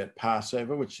around about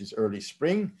Passover, which is early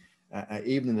spring.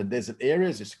 Even in the desert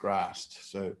areas, it's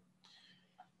grassed. So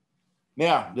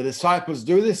now the disciples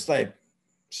do this. They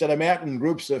set them out in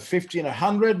groups of 50 and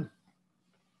 100.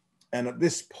 And at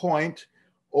this point,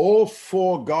 all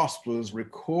four Gospels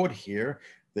record here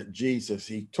that Jesus,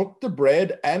 he took the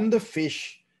bread and the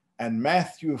fish, and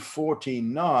Matthew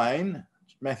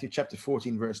chapter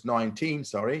 14, verse 19,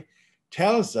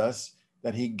 tells us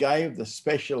that he gave the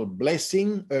special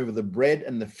blessing over the bread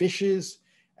and the fishes,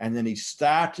 and then he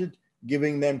started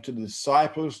giving them to the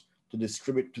disciples to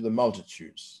distribute to the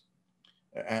multitudes.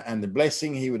 And the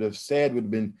blessing he would have said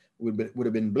would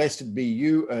have been, blessed be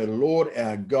you, O Lord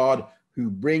our God, who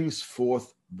brings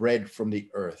forth bread from the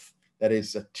earth. That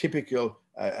is a typical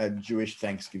Jewish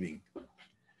Thanksgiving.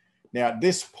 Now, at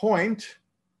this point,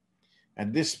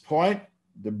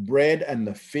 the bread and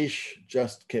the fish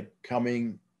just kept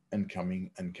coming and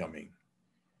coming and coming.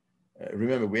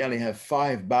 Remember, we only have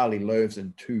 5 barley loaves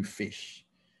and 2 fish.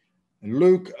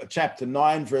 Luke chapter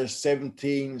 9, verse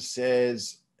 17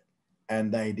 says,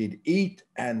 and they did eat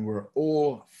and were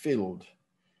all filled.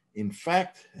 In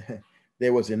fact,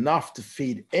 there was enough to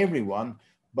feed everyone,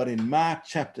 but in Mark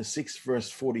chapter 6, verse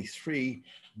 43,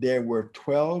 there were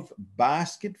 12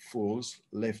 basketfuls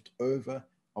left over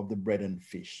of the bread and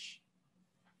fish.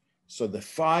 So the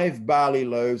 5 barley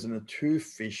loaves and the 2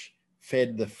 fish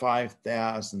fed the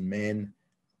 5,000 men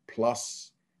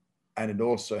plus, and it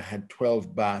also had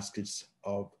 12 baskets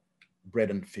of bread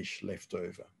and fish left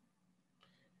over.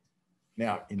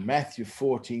 Now, in Matthew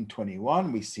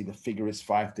 14:21, we see the figure is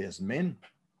 5,000 men,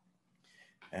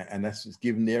 and that's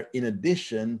given there in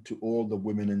addition to all the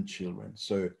women and children.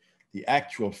 So the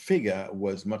actual figure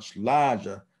was much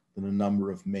larger than the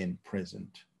number of men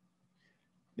present.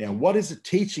 Now, what is the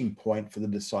teaching point for the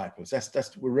disciples?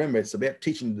 That's remember, it's about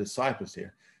teaching the disciples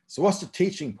here. So what's the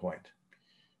teaching point?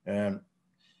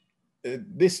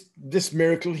 This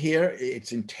miracle here,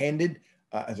 it's intended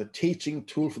as a teaching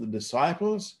tool for the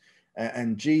disciples,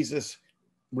 and Jesus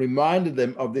reminded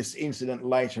them of this incident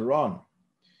later on.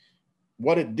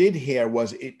 What it did here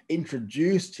was it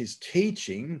introduced his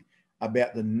teaching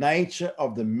about the nature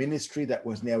of the ministry that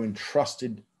was now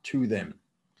entrusted to them.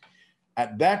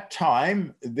 At that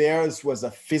time, theirs was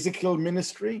a physical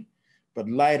ministry, but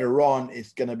later on,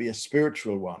 it's going to be a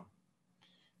spiritual one.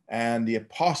 And the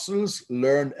apostles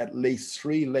learned at least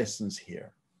 3 lessons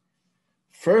here.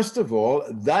 First of all,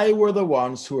 they were the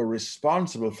ones who were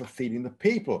responsible for feeding the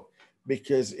people,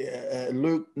 because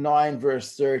Luke 9,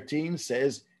 verse 13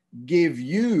 says, give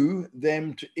you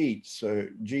them to eat. So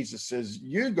Jesus says,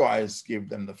 you guys give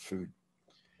them the food.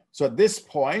 So at this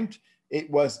point, it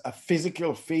was a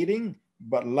physical feeding,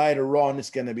 but later on, it's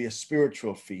going to be a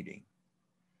spiritual feeding.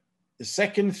 The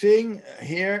second thing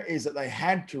here is that they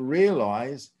had to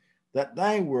realize that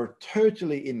they were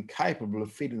totally incapable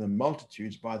of feeding the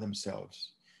multitudes by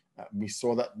themselves. We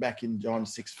saw that back in John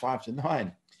 6,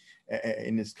 5-9,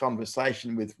 in this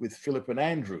conversation with Philip and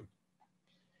Andrew.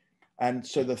 And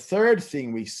so the third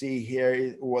thing we see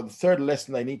here, or the third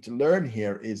lesson they need to learn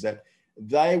here, is that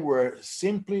they were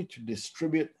simply to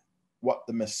distribute what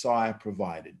the Messiah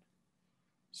provided.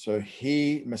 So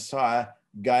Messiah,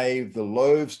 gave the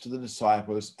loaves to the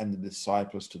disciples and the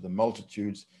disciples to the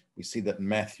multitudes. We see that in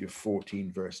Matthew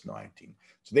 14, verse 19.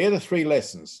 So they're the 3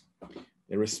 lessons.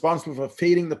 They're responsible for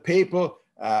feeding the people.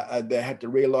 They had to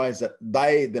realize that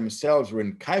they themselves were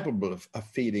incapable of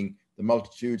feeding the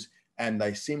multitudes, and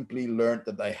they simply learned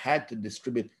that they had to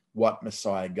distribute what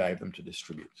Messiah gave them to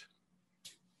distribute.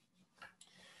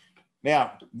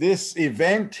 Now, this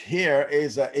event here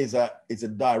is a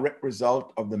direct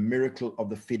result of the miracle of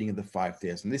the feeding of the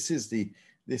 5,000. This is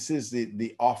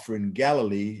the offer in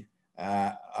Galilee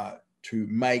to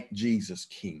make Jesus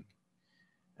king.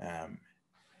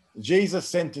 Jesus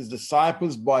sent his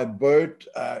disciples by boat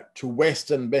to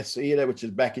western Bethsaida, which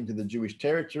is back into the Jewish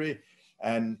territory.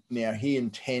 And now he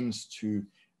intends to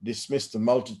dismiss the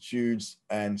multitudes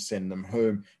and send them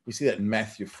home. We see that in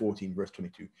Matthew 14, verse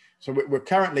 22. So we're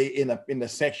currently in the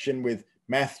section with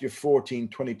Matthew 14,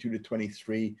 22 to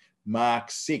 23,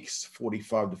 Mark 6,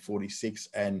 45 to 46,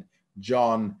 and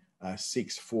John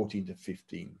 6, 14 to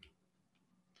 15.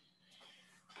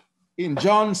 In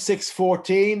John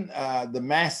 6:14, the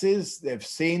masses, they've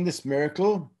seen this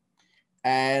miracle,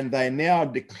 and they now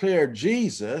declare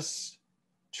Jesus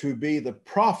to be the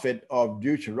prophet of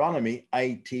Deuteronomy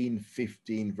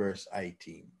 18:15, verse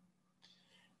 18.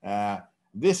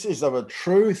 This is of a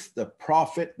truth, the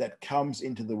prophet that comes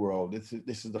into the world.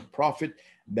 This is the prophet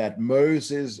that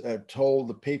Moses told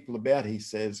the people about. He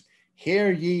says,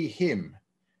 "Hear ye him."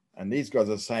 And these guys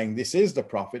are saying this is the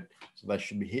prophet, so they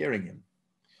should be hearing him.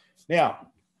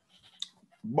 Now,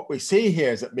 what we see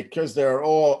here is that because they're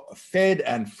all fed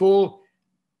and full,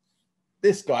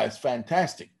 this guy is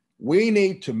fantastic. We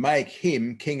need to make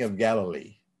him King of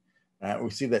Galilee. We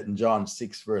see that in John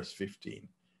 6, verse 15.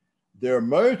 Their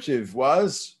motive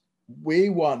was, we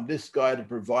want this guy to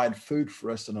provide food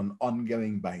for us on an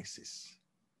ongoing basis.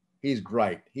 He's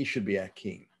great. He should be our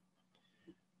king.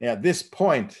 Now, at this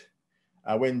point,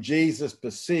 when Jesus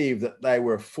perceived that they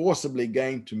were forcibly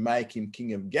going to make him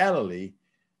King of Galilee,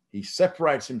 he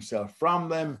separates himself from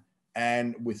them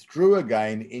and withdrew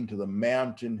again into the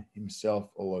mountain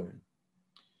himself alone.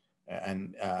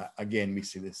 And again, we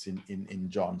see this in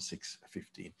John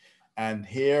 6:15. And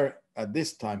here, at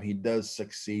this time, he does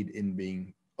succeed in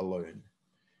being alone.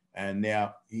 And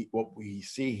now what we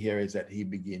see here is that he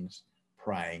begins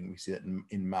praying. We see that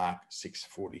in Mark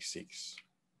 6:46.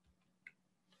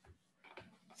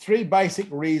 Three basic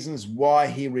reasons why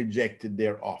he rejected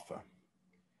their offer.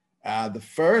 The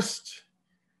first,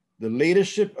 the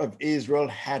leadership of Israel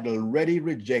had already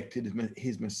rejected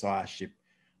his messiahship.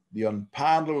 The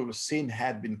unpardonable sin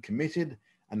had been committed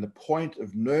and the point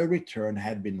of no return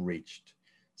had been reached.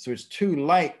 So it's too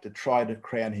late to try to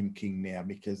crown him king now,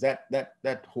 because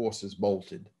that horse is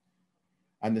bolted.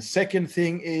 And the second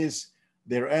thing is,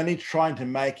 they're only trying to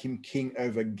make him king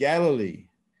over Galilee.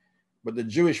 But the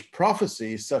Jewish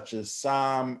prophecies, such as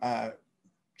Psalm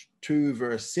 2,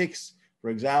 verse 6, for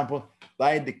example,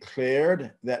 they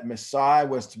declared that Messiah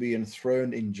was to be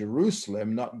enthroned in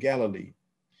Jerusalem, not Galilee.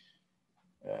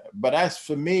 But as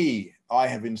for me, I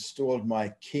have installed my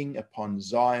king upon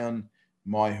Zion,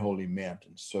 my holy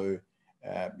mountain. So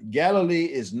Galilee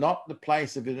is not the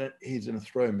place of his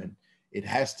enthronement. It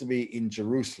has to be in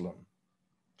Jerusalem.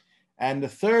 And the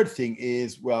third thing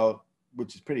is, well,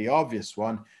 which is a pretty obvious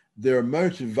one, their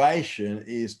motivation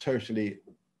is totally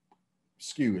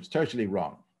skewed. It's totally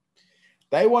wrong.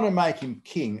 They want to make him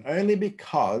king only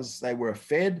because they were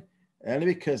fed, only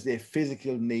because their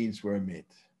physical needs were met.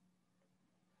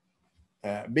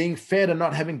 Being fed and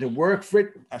not having to work for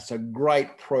it, that's a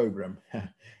great program.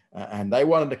 And they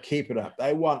wanted to keep it up.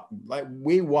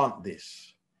 We want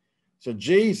this. So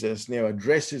Jesus now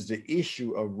addresses the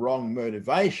issue of wrong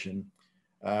motivation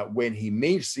when he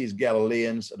meets these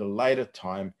Galileans at a later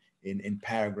time in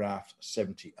paragraph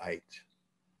 78.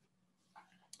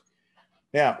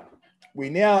 Now, we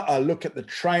look at the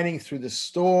training through the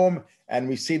storm, and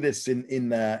we see this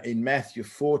in Matthew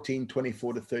 14,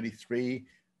 24 to 33,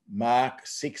 Mark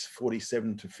 6,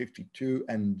 47 to 52,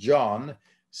 and John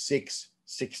 6,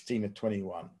 16 to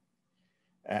 21.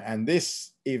 And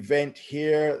this event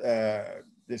here,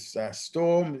 this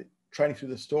storm, training through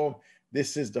the storm,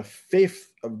 this is the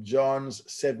fifth of John's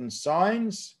 7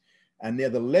 signs. And there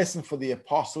the lesson for the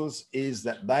apostles is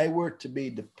that they were to be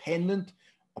dependent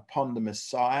upon the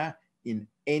Messiah in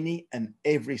any and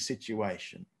every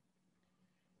situation.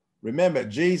 Remember,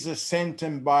 Jesus sent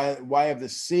them by way of the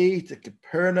sea to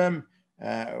Capernaum.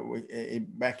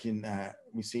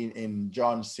 We see in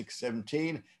John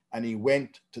 6:17, and he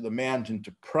went to the mountain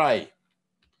to pray.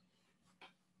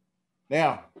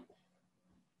 Now,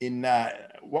 in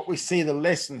what we see, the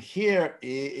lesson here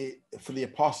for the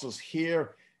apostles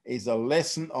here is a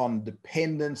lesson on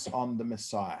dependence on the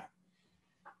Messiah.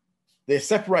 They're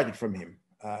separated from him.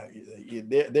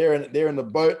 They're in the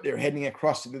boat. They're heading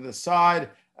across to the other side,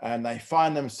 and they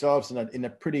find themselves in a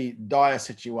pretty dire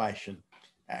situation.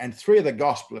 And 3 of the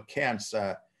gospel accounts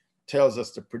tells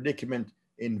us the predicament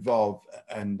involved.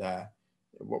 And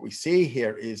what we see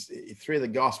here is 3 of the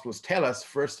gospels tell us,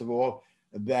 first of all,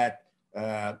 that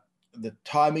the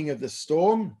timing of the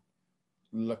storm,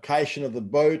 the location of the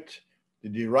boat, the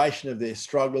duration of their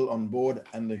struggle on board,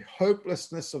 and the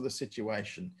hopelessness of the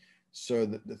situation. So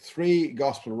that the 3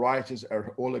 gospel writers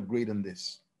are all agreed on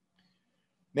this.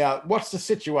 Now, what's the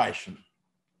situation?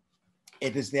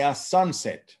 It is now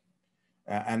sunset.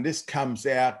 And this comes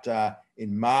out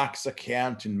in Mark's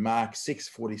account in Mark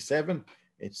 6:47.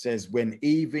 It says, when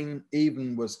even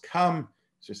was come,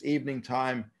 so it's evening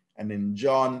time. And in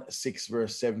John 6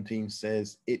 verse 17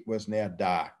 says, it was now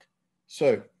dark.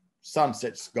 So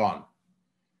sunset's gone.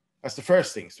 That's the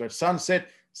first thing. So it's sunset.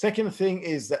 Second thing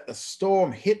is that the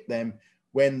storm hit them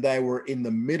when they were in the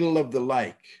middle of the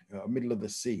lake, middle of the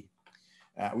sea.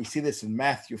 We see this in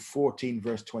Matthew 14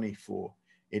 verse 24.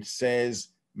 It says,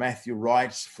 Matthew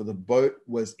writes, for the boat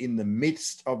was in the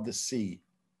midst of the sea.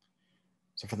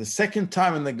 So for the second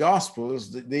time in the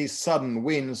Gospels, these sudden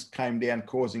winds came down,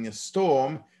 causing a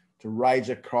storm to rage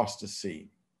across the sea.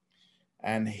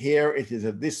 And here it is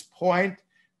at this point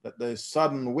that those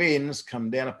sudden winds come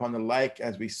down upon the lake,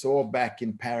 as we saw back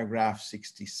in paragraph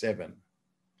 67.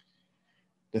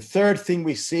 The third thing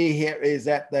we see here is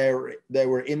that they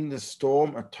were in the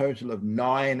storm a total of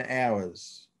 9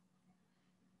 hours.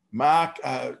 Mark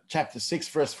chapter 6,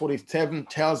 verse 47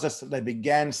 tells us that they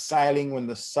began sailing when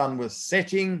the sun was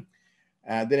setting.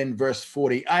 Then in verse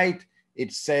 48,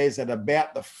 it says at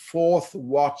about the fourth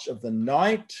watch of the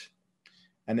night.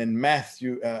 And then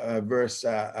Matthew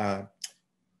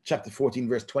chapter 14,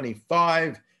 verse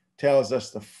 25 tells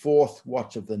us the fourth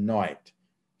watch of the night.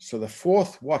 So the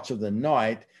fourth watch of the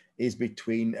night is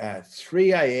between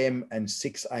 3 a.m. and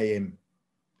 6 a.m.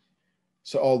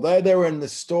 So although they were in the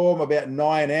storm about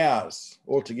 9 hours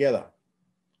altogether,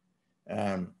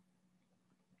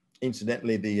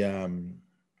 incidentally, in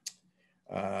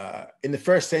the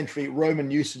first century,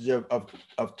 Roman usage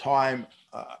of time,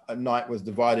 a night was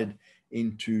divided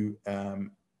into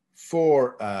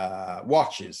 4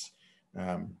 watches.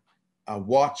 A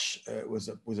watch was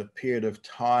a period of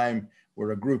time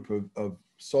where a group of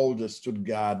soldiers stood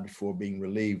guard before being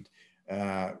relieved.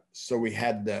 So we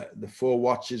had the 4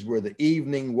 watches were the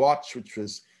evening watch, which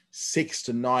was 6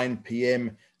 to 9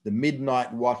 p.m., the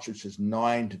midnight watch, which is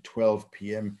 9 to 12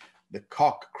 p.m., the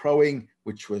cock crowing,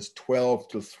 which was 12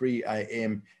 till 3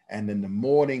 a.m., and then the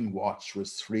morning watch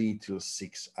was 3 till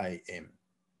 6 a.m.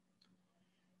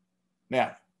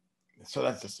 Now, so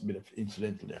that's just a bit of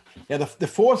incidental there. Now, the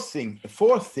fourth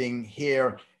thing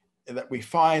here that we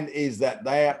find is that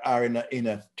they are in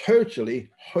a totally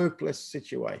hopeless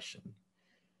situation,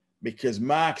 because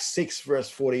Mark 6 verse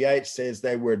 48 says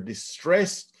they were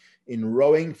distressed in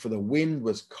rowing, for the wind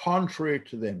was contrary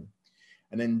to them.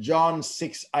 And then John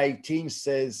 6:18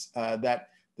 says that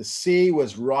the sea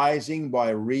was rising by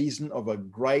reason of a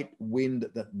great wind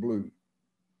that blew.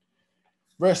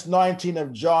 Verse 19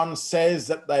 of John says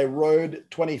that they rowed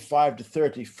 25 to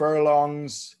 30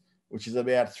 furlongs, which is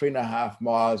about 3.5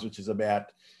 miles, which is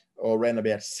around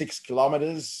about 6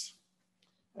 kilometers.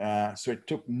 So it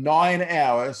took 9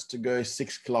 hours to go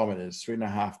 6 kilometers,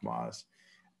 3.5 miles.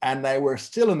 And they were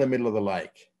still in the middle of the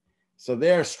lake. So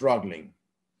they're struggling.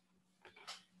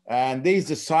 And these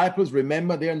disciples,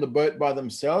 remember, they're in the boat by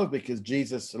themselves because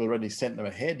Jesus had already sent them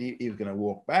ahead. He was going to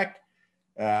walk back.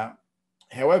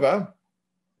 However,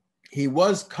 he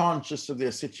was conscious of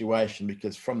their situation,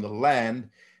 because from the land,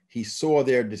 he saw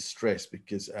their distress,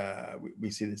 because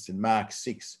we see this in Mark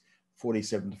 6,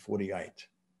 47 to 48.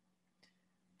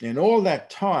 In all that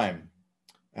time,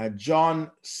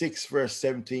 John 6, verse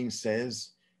 17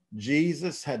 says,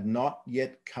 Jesus had not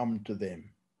yet come to them,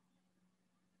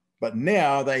 but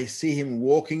now they see him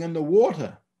walking on the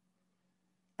water.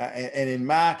 And in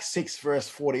Mark 6, verse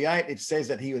 48, it says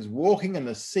that he was walking in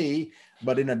the sea,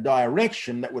 but in a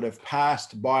direction that would have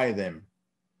passed by them.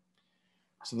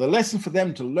 So the lesson for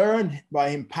them to learn by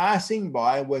him passing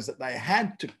by was that they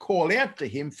had to call out to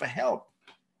him for help.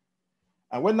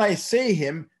 And when they see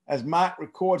him, as Mark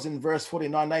records in verse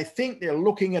 49, they think they're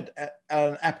looking at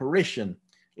an apparition,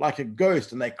 like a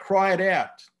ghost, and they cried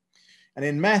out. And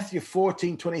in Matthew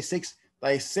 14:26,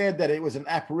 they said that it was an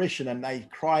apparition, and they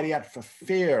cried out for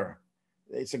fear.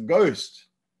 It's a ghost.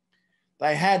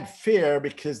 They had fear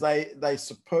because they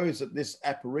supposed that this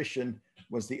apparition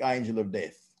was the angel of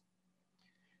death.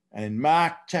 And in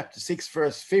Mark chapter 6,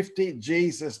 verse 50,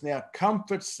 Jesus now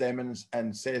comforts them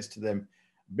and says to them,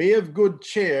 be of good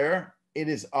cheer, it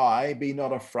is I, be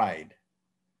not afraid.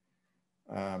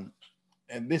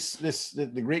 And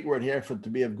the Greek word here for to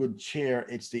be of good cheer,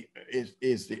 is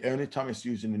the only time it's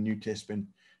used in the New Testament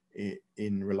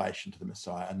in relation to the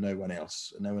Messiah, and no one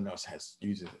else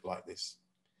uses it like this.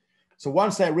 So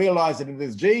once they realized that it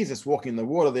is Jesus walking in the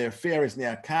water, their fear is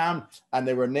now calm, and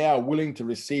they were now willing to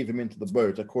receive him into the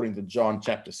boat, according to John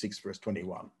chapter 6, verse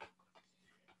 21.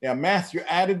 Now, Matthew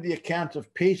added the account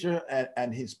of Peter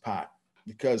and his part,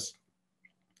 because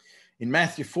in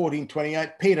Matthew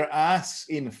 14:28, Peter asks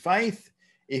in faith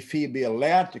if he'd be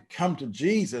allowed to come to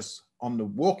Jesus on the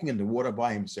walking in the water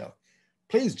by himself.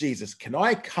 Please, Jesus, can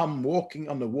I come walking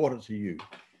on the water to you?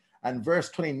 And verse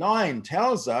 29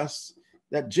 tells us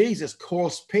that Jesus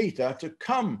calls Peter to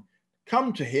come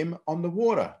to him on the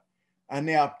water. And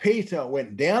now Peter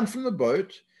went down from the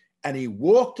boat and he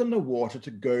walked on the water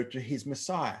to go to his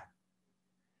Messiah.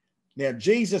 Now,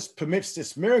 Jesus permits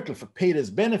this miracle for Peter's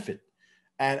benefit.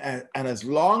 And as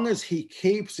long as he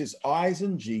keeps his eyes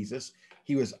on Jesus,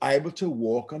 he was able to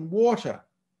walk on water.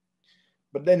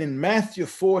 But then in Matthew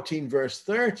 14, verse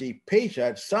 30, Peter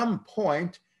at some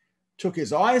point took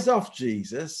his eyes off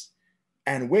Jesus,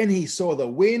 and when he saw the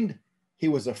wind, he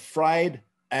was afraid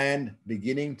and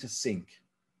beginning to sink.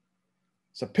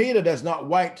 So Peter does not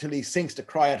wait till he sinks to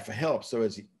cry out for help. So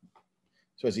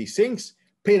as he sinks,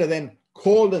 Peter then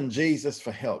called on Jesus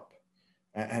for help.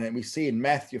 And we see in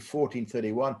Matthew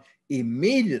 14:31,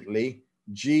 immediately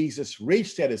Jesus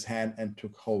reached out his hand and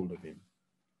took hold of him.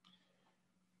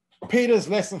 Peter's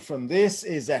lesson from this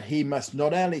is that he must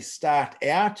not only start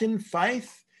out in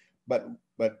faith, but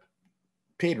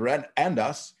Peter and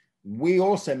us, we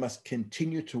also must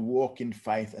continue to walk in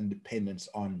faith and dependence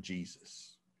on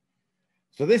Jesus.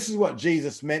 So this is what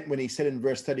Jesus meant when he said in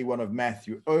verse 31 of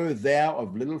Matthew, O thou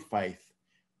of little faith,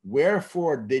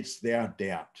 wherefore didst thou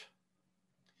doubt?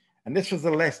 And this was the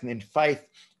lesson in faith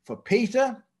for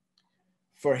Peter,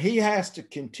 for he has to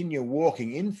continue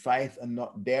walking in faith and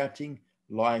not doubting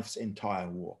life's entire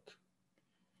walk.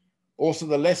 Also,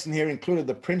 the lesson here included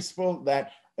the principle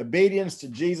that obedience to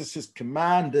Jesus'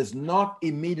 command does not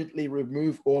immediately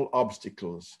remove all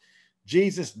obstacles.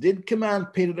 Jesus did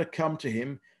command Peter to come to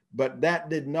him, but that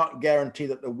did not guarantee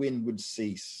that the wind would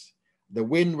cease. The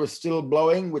wind was still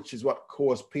blowing, which is what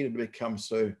caused Peter to become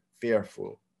so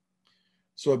fearful.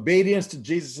 So obedience to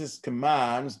Jesus'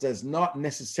 commands does not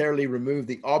necessarily remove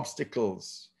the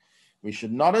obstacles. We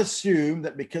should not assume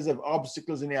that because of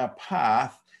obstacles in our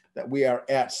path that we are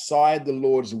outside the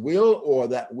Lord's will or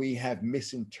that we have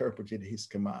misinterpreted his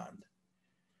command.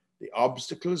 The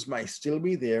obstacles may still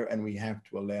be there, and we have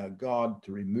to allow God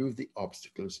to remove the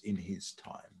obstacles in his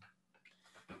time.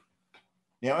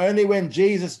 Now, only when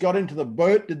Jesus got into the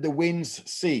boat did the winds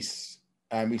cease.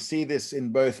 And we see this in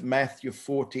both Matthew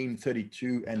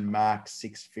 14:32 and Mark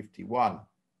 6:51.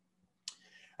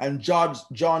 And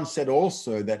John said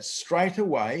also that straight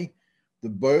away the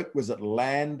boat was at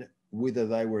land whither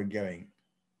they were going.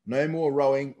 No more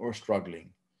rowing or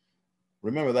struggling.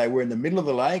 Remember, they were in the middle of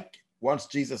the lake. Once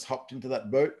Jesus hopped into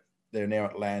that boat, they're now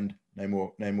at land. No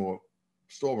more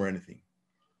storm or anything.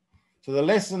 So the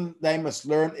lesson they must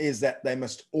learn is that they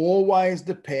must always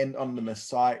depend on the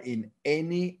Messiah in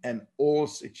any and all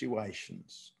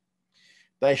situations.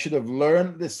 They should have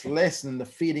learned this lesson in the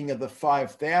feeding of the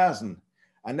 5,000.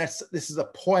 And this is a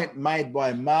point made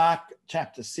by Mark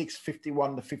chapter 6,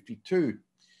 51 to 52.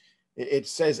 It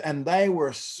says, and they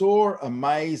were sore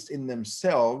amazed in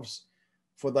themselves,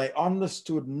 for they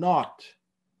understood not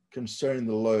concerning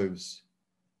the loaves,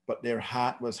 but their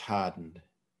heart was hardened.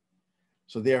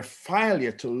 So their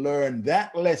failure to learn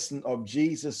that lesson of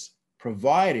Jesus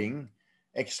providing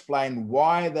explained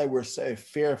why they were so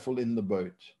fearful in the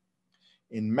boat.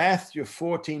 In Matthew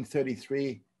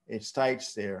 14:33, it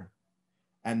states there,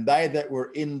 and they that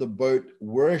were in the boat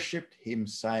worshipped him,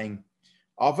 saying,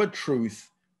 of a truth,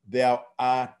 thou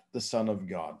art the Son of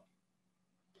God.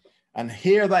 And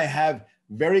here they have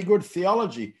very good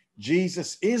theology.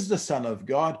 Jesus is the Son of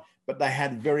God, but they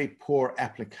had very poor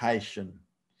application.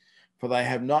 For they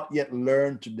have not yet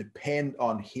learned to depend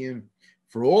on him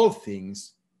for all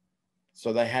things,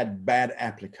 so they had bad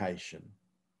application.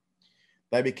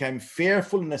 They became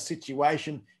fearful in a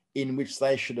situation in which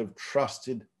they should have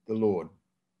trusted the Lord.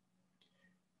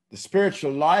 The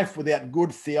spiritual life without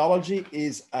good theology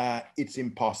it's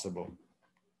impossible.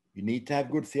 You need to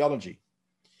have good theology.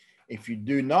 If you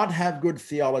do not have good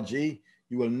theology,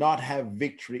 you will not have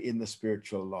victory in the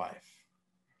spiritual life.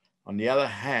 On the other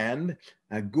hand,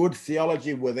 a good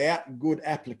theology without good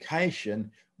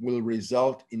application will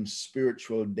result in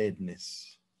spiritual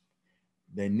deadness.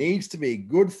 There needs to be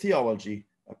good theology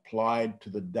applied to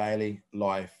the daily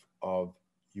life of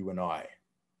you and I.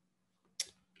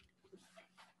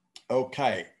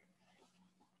 Okay,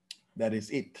 that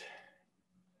is it.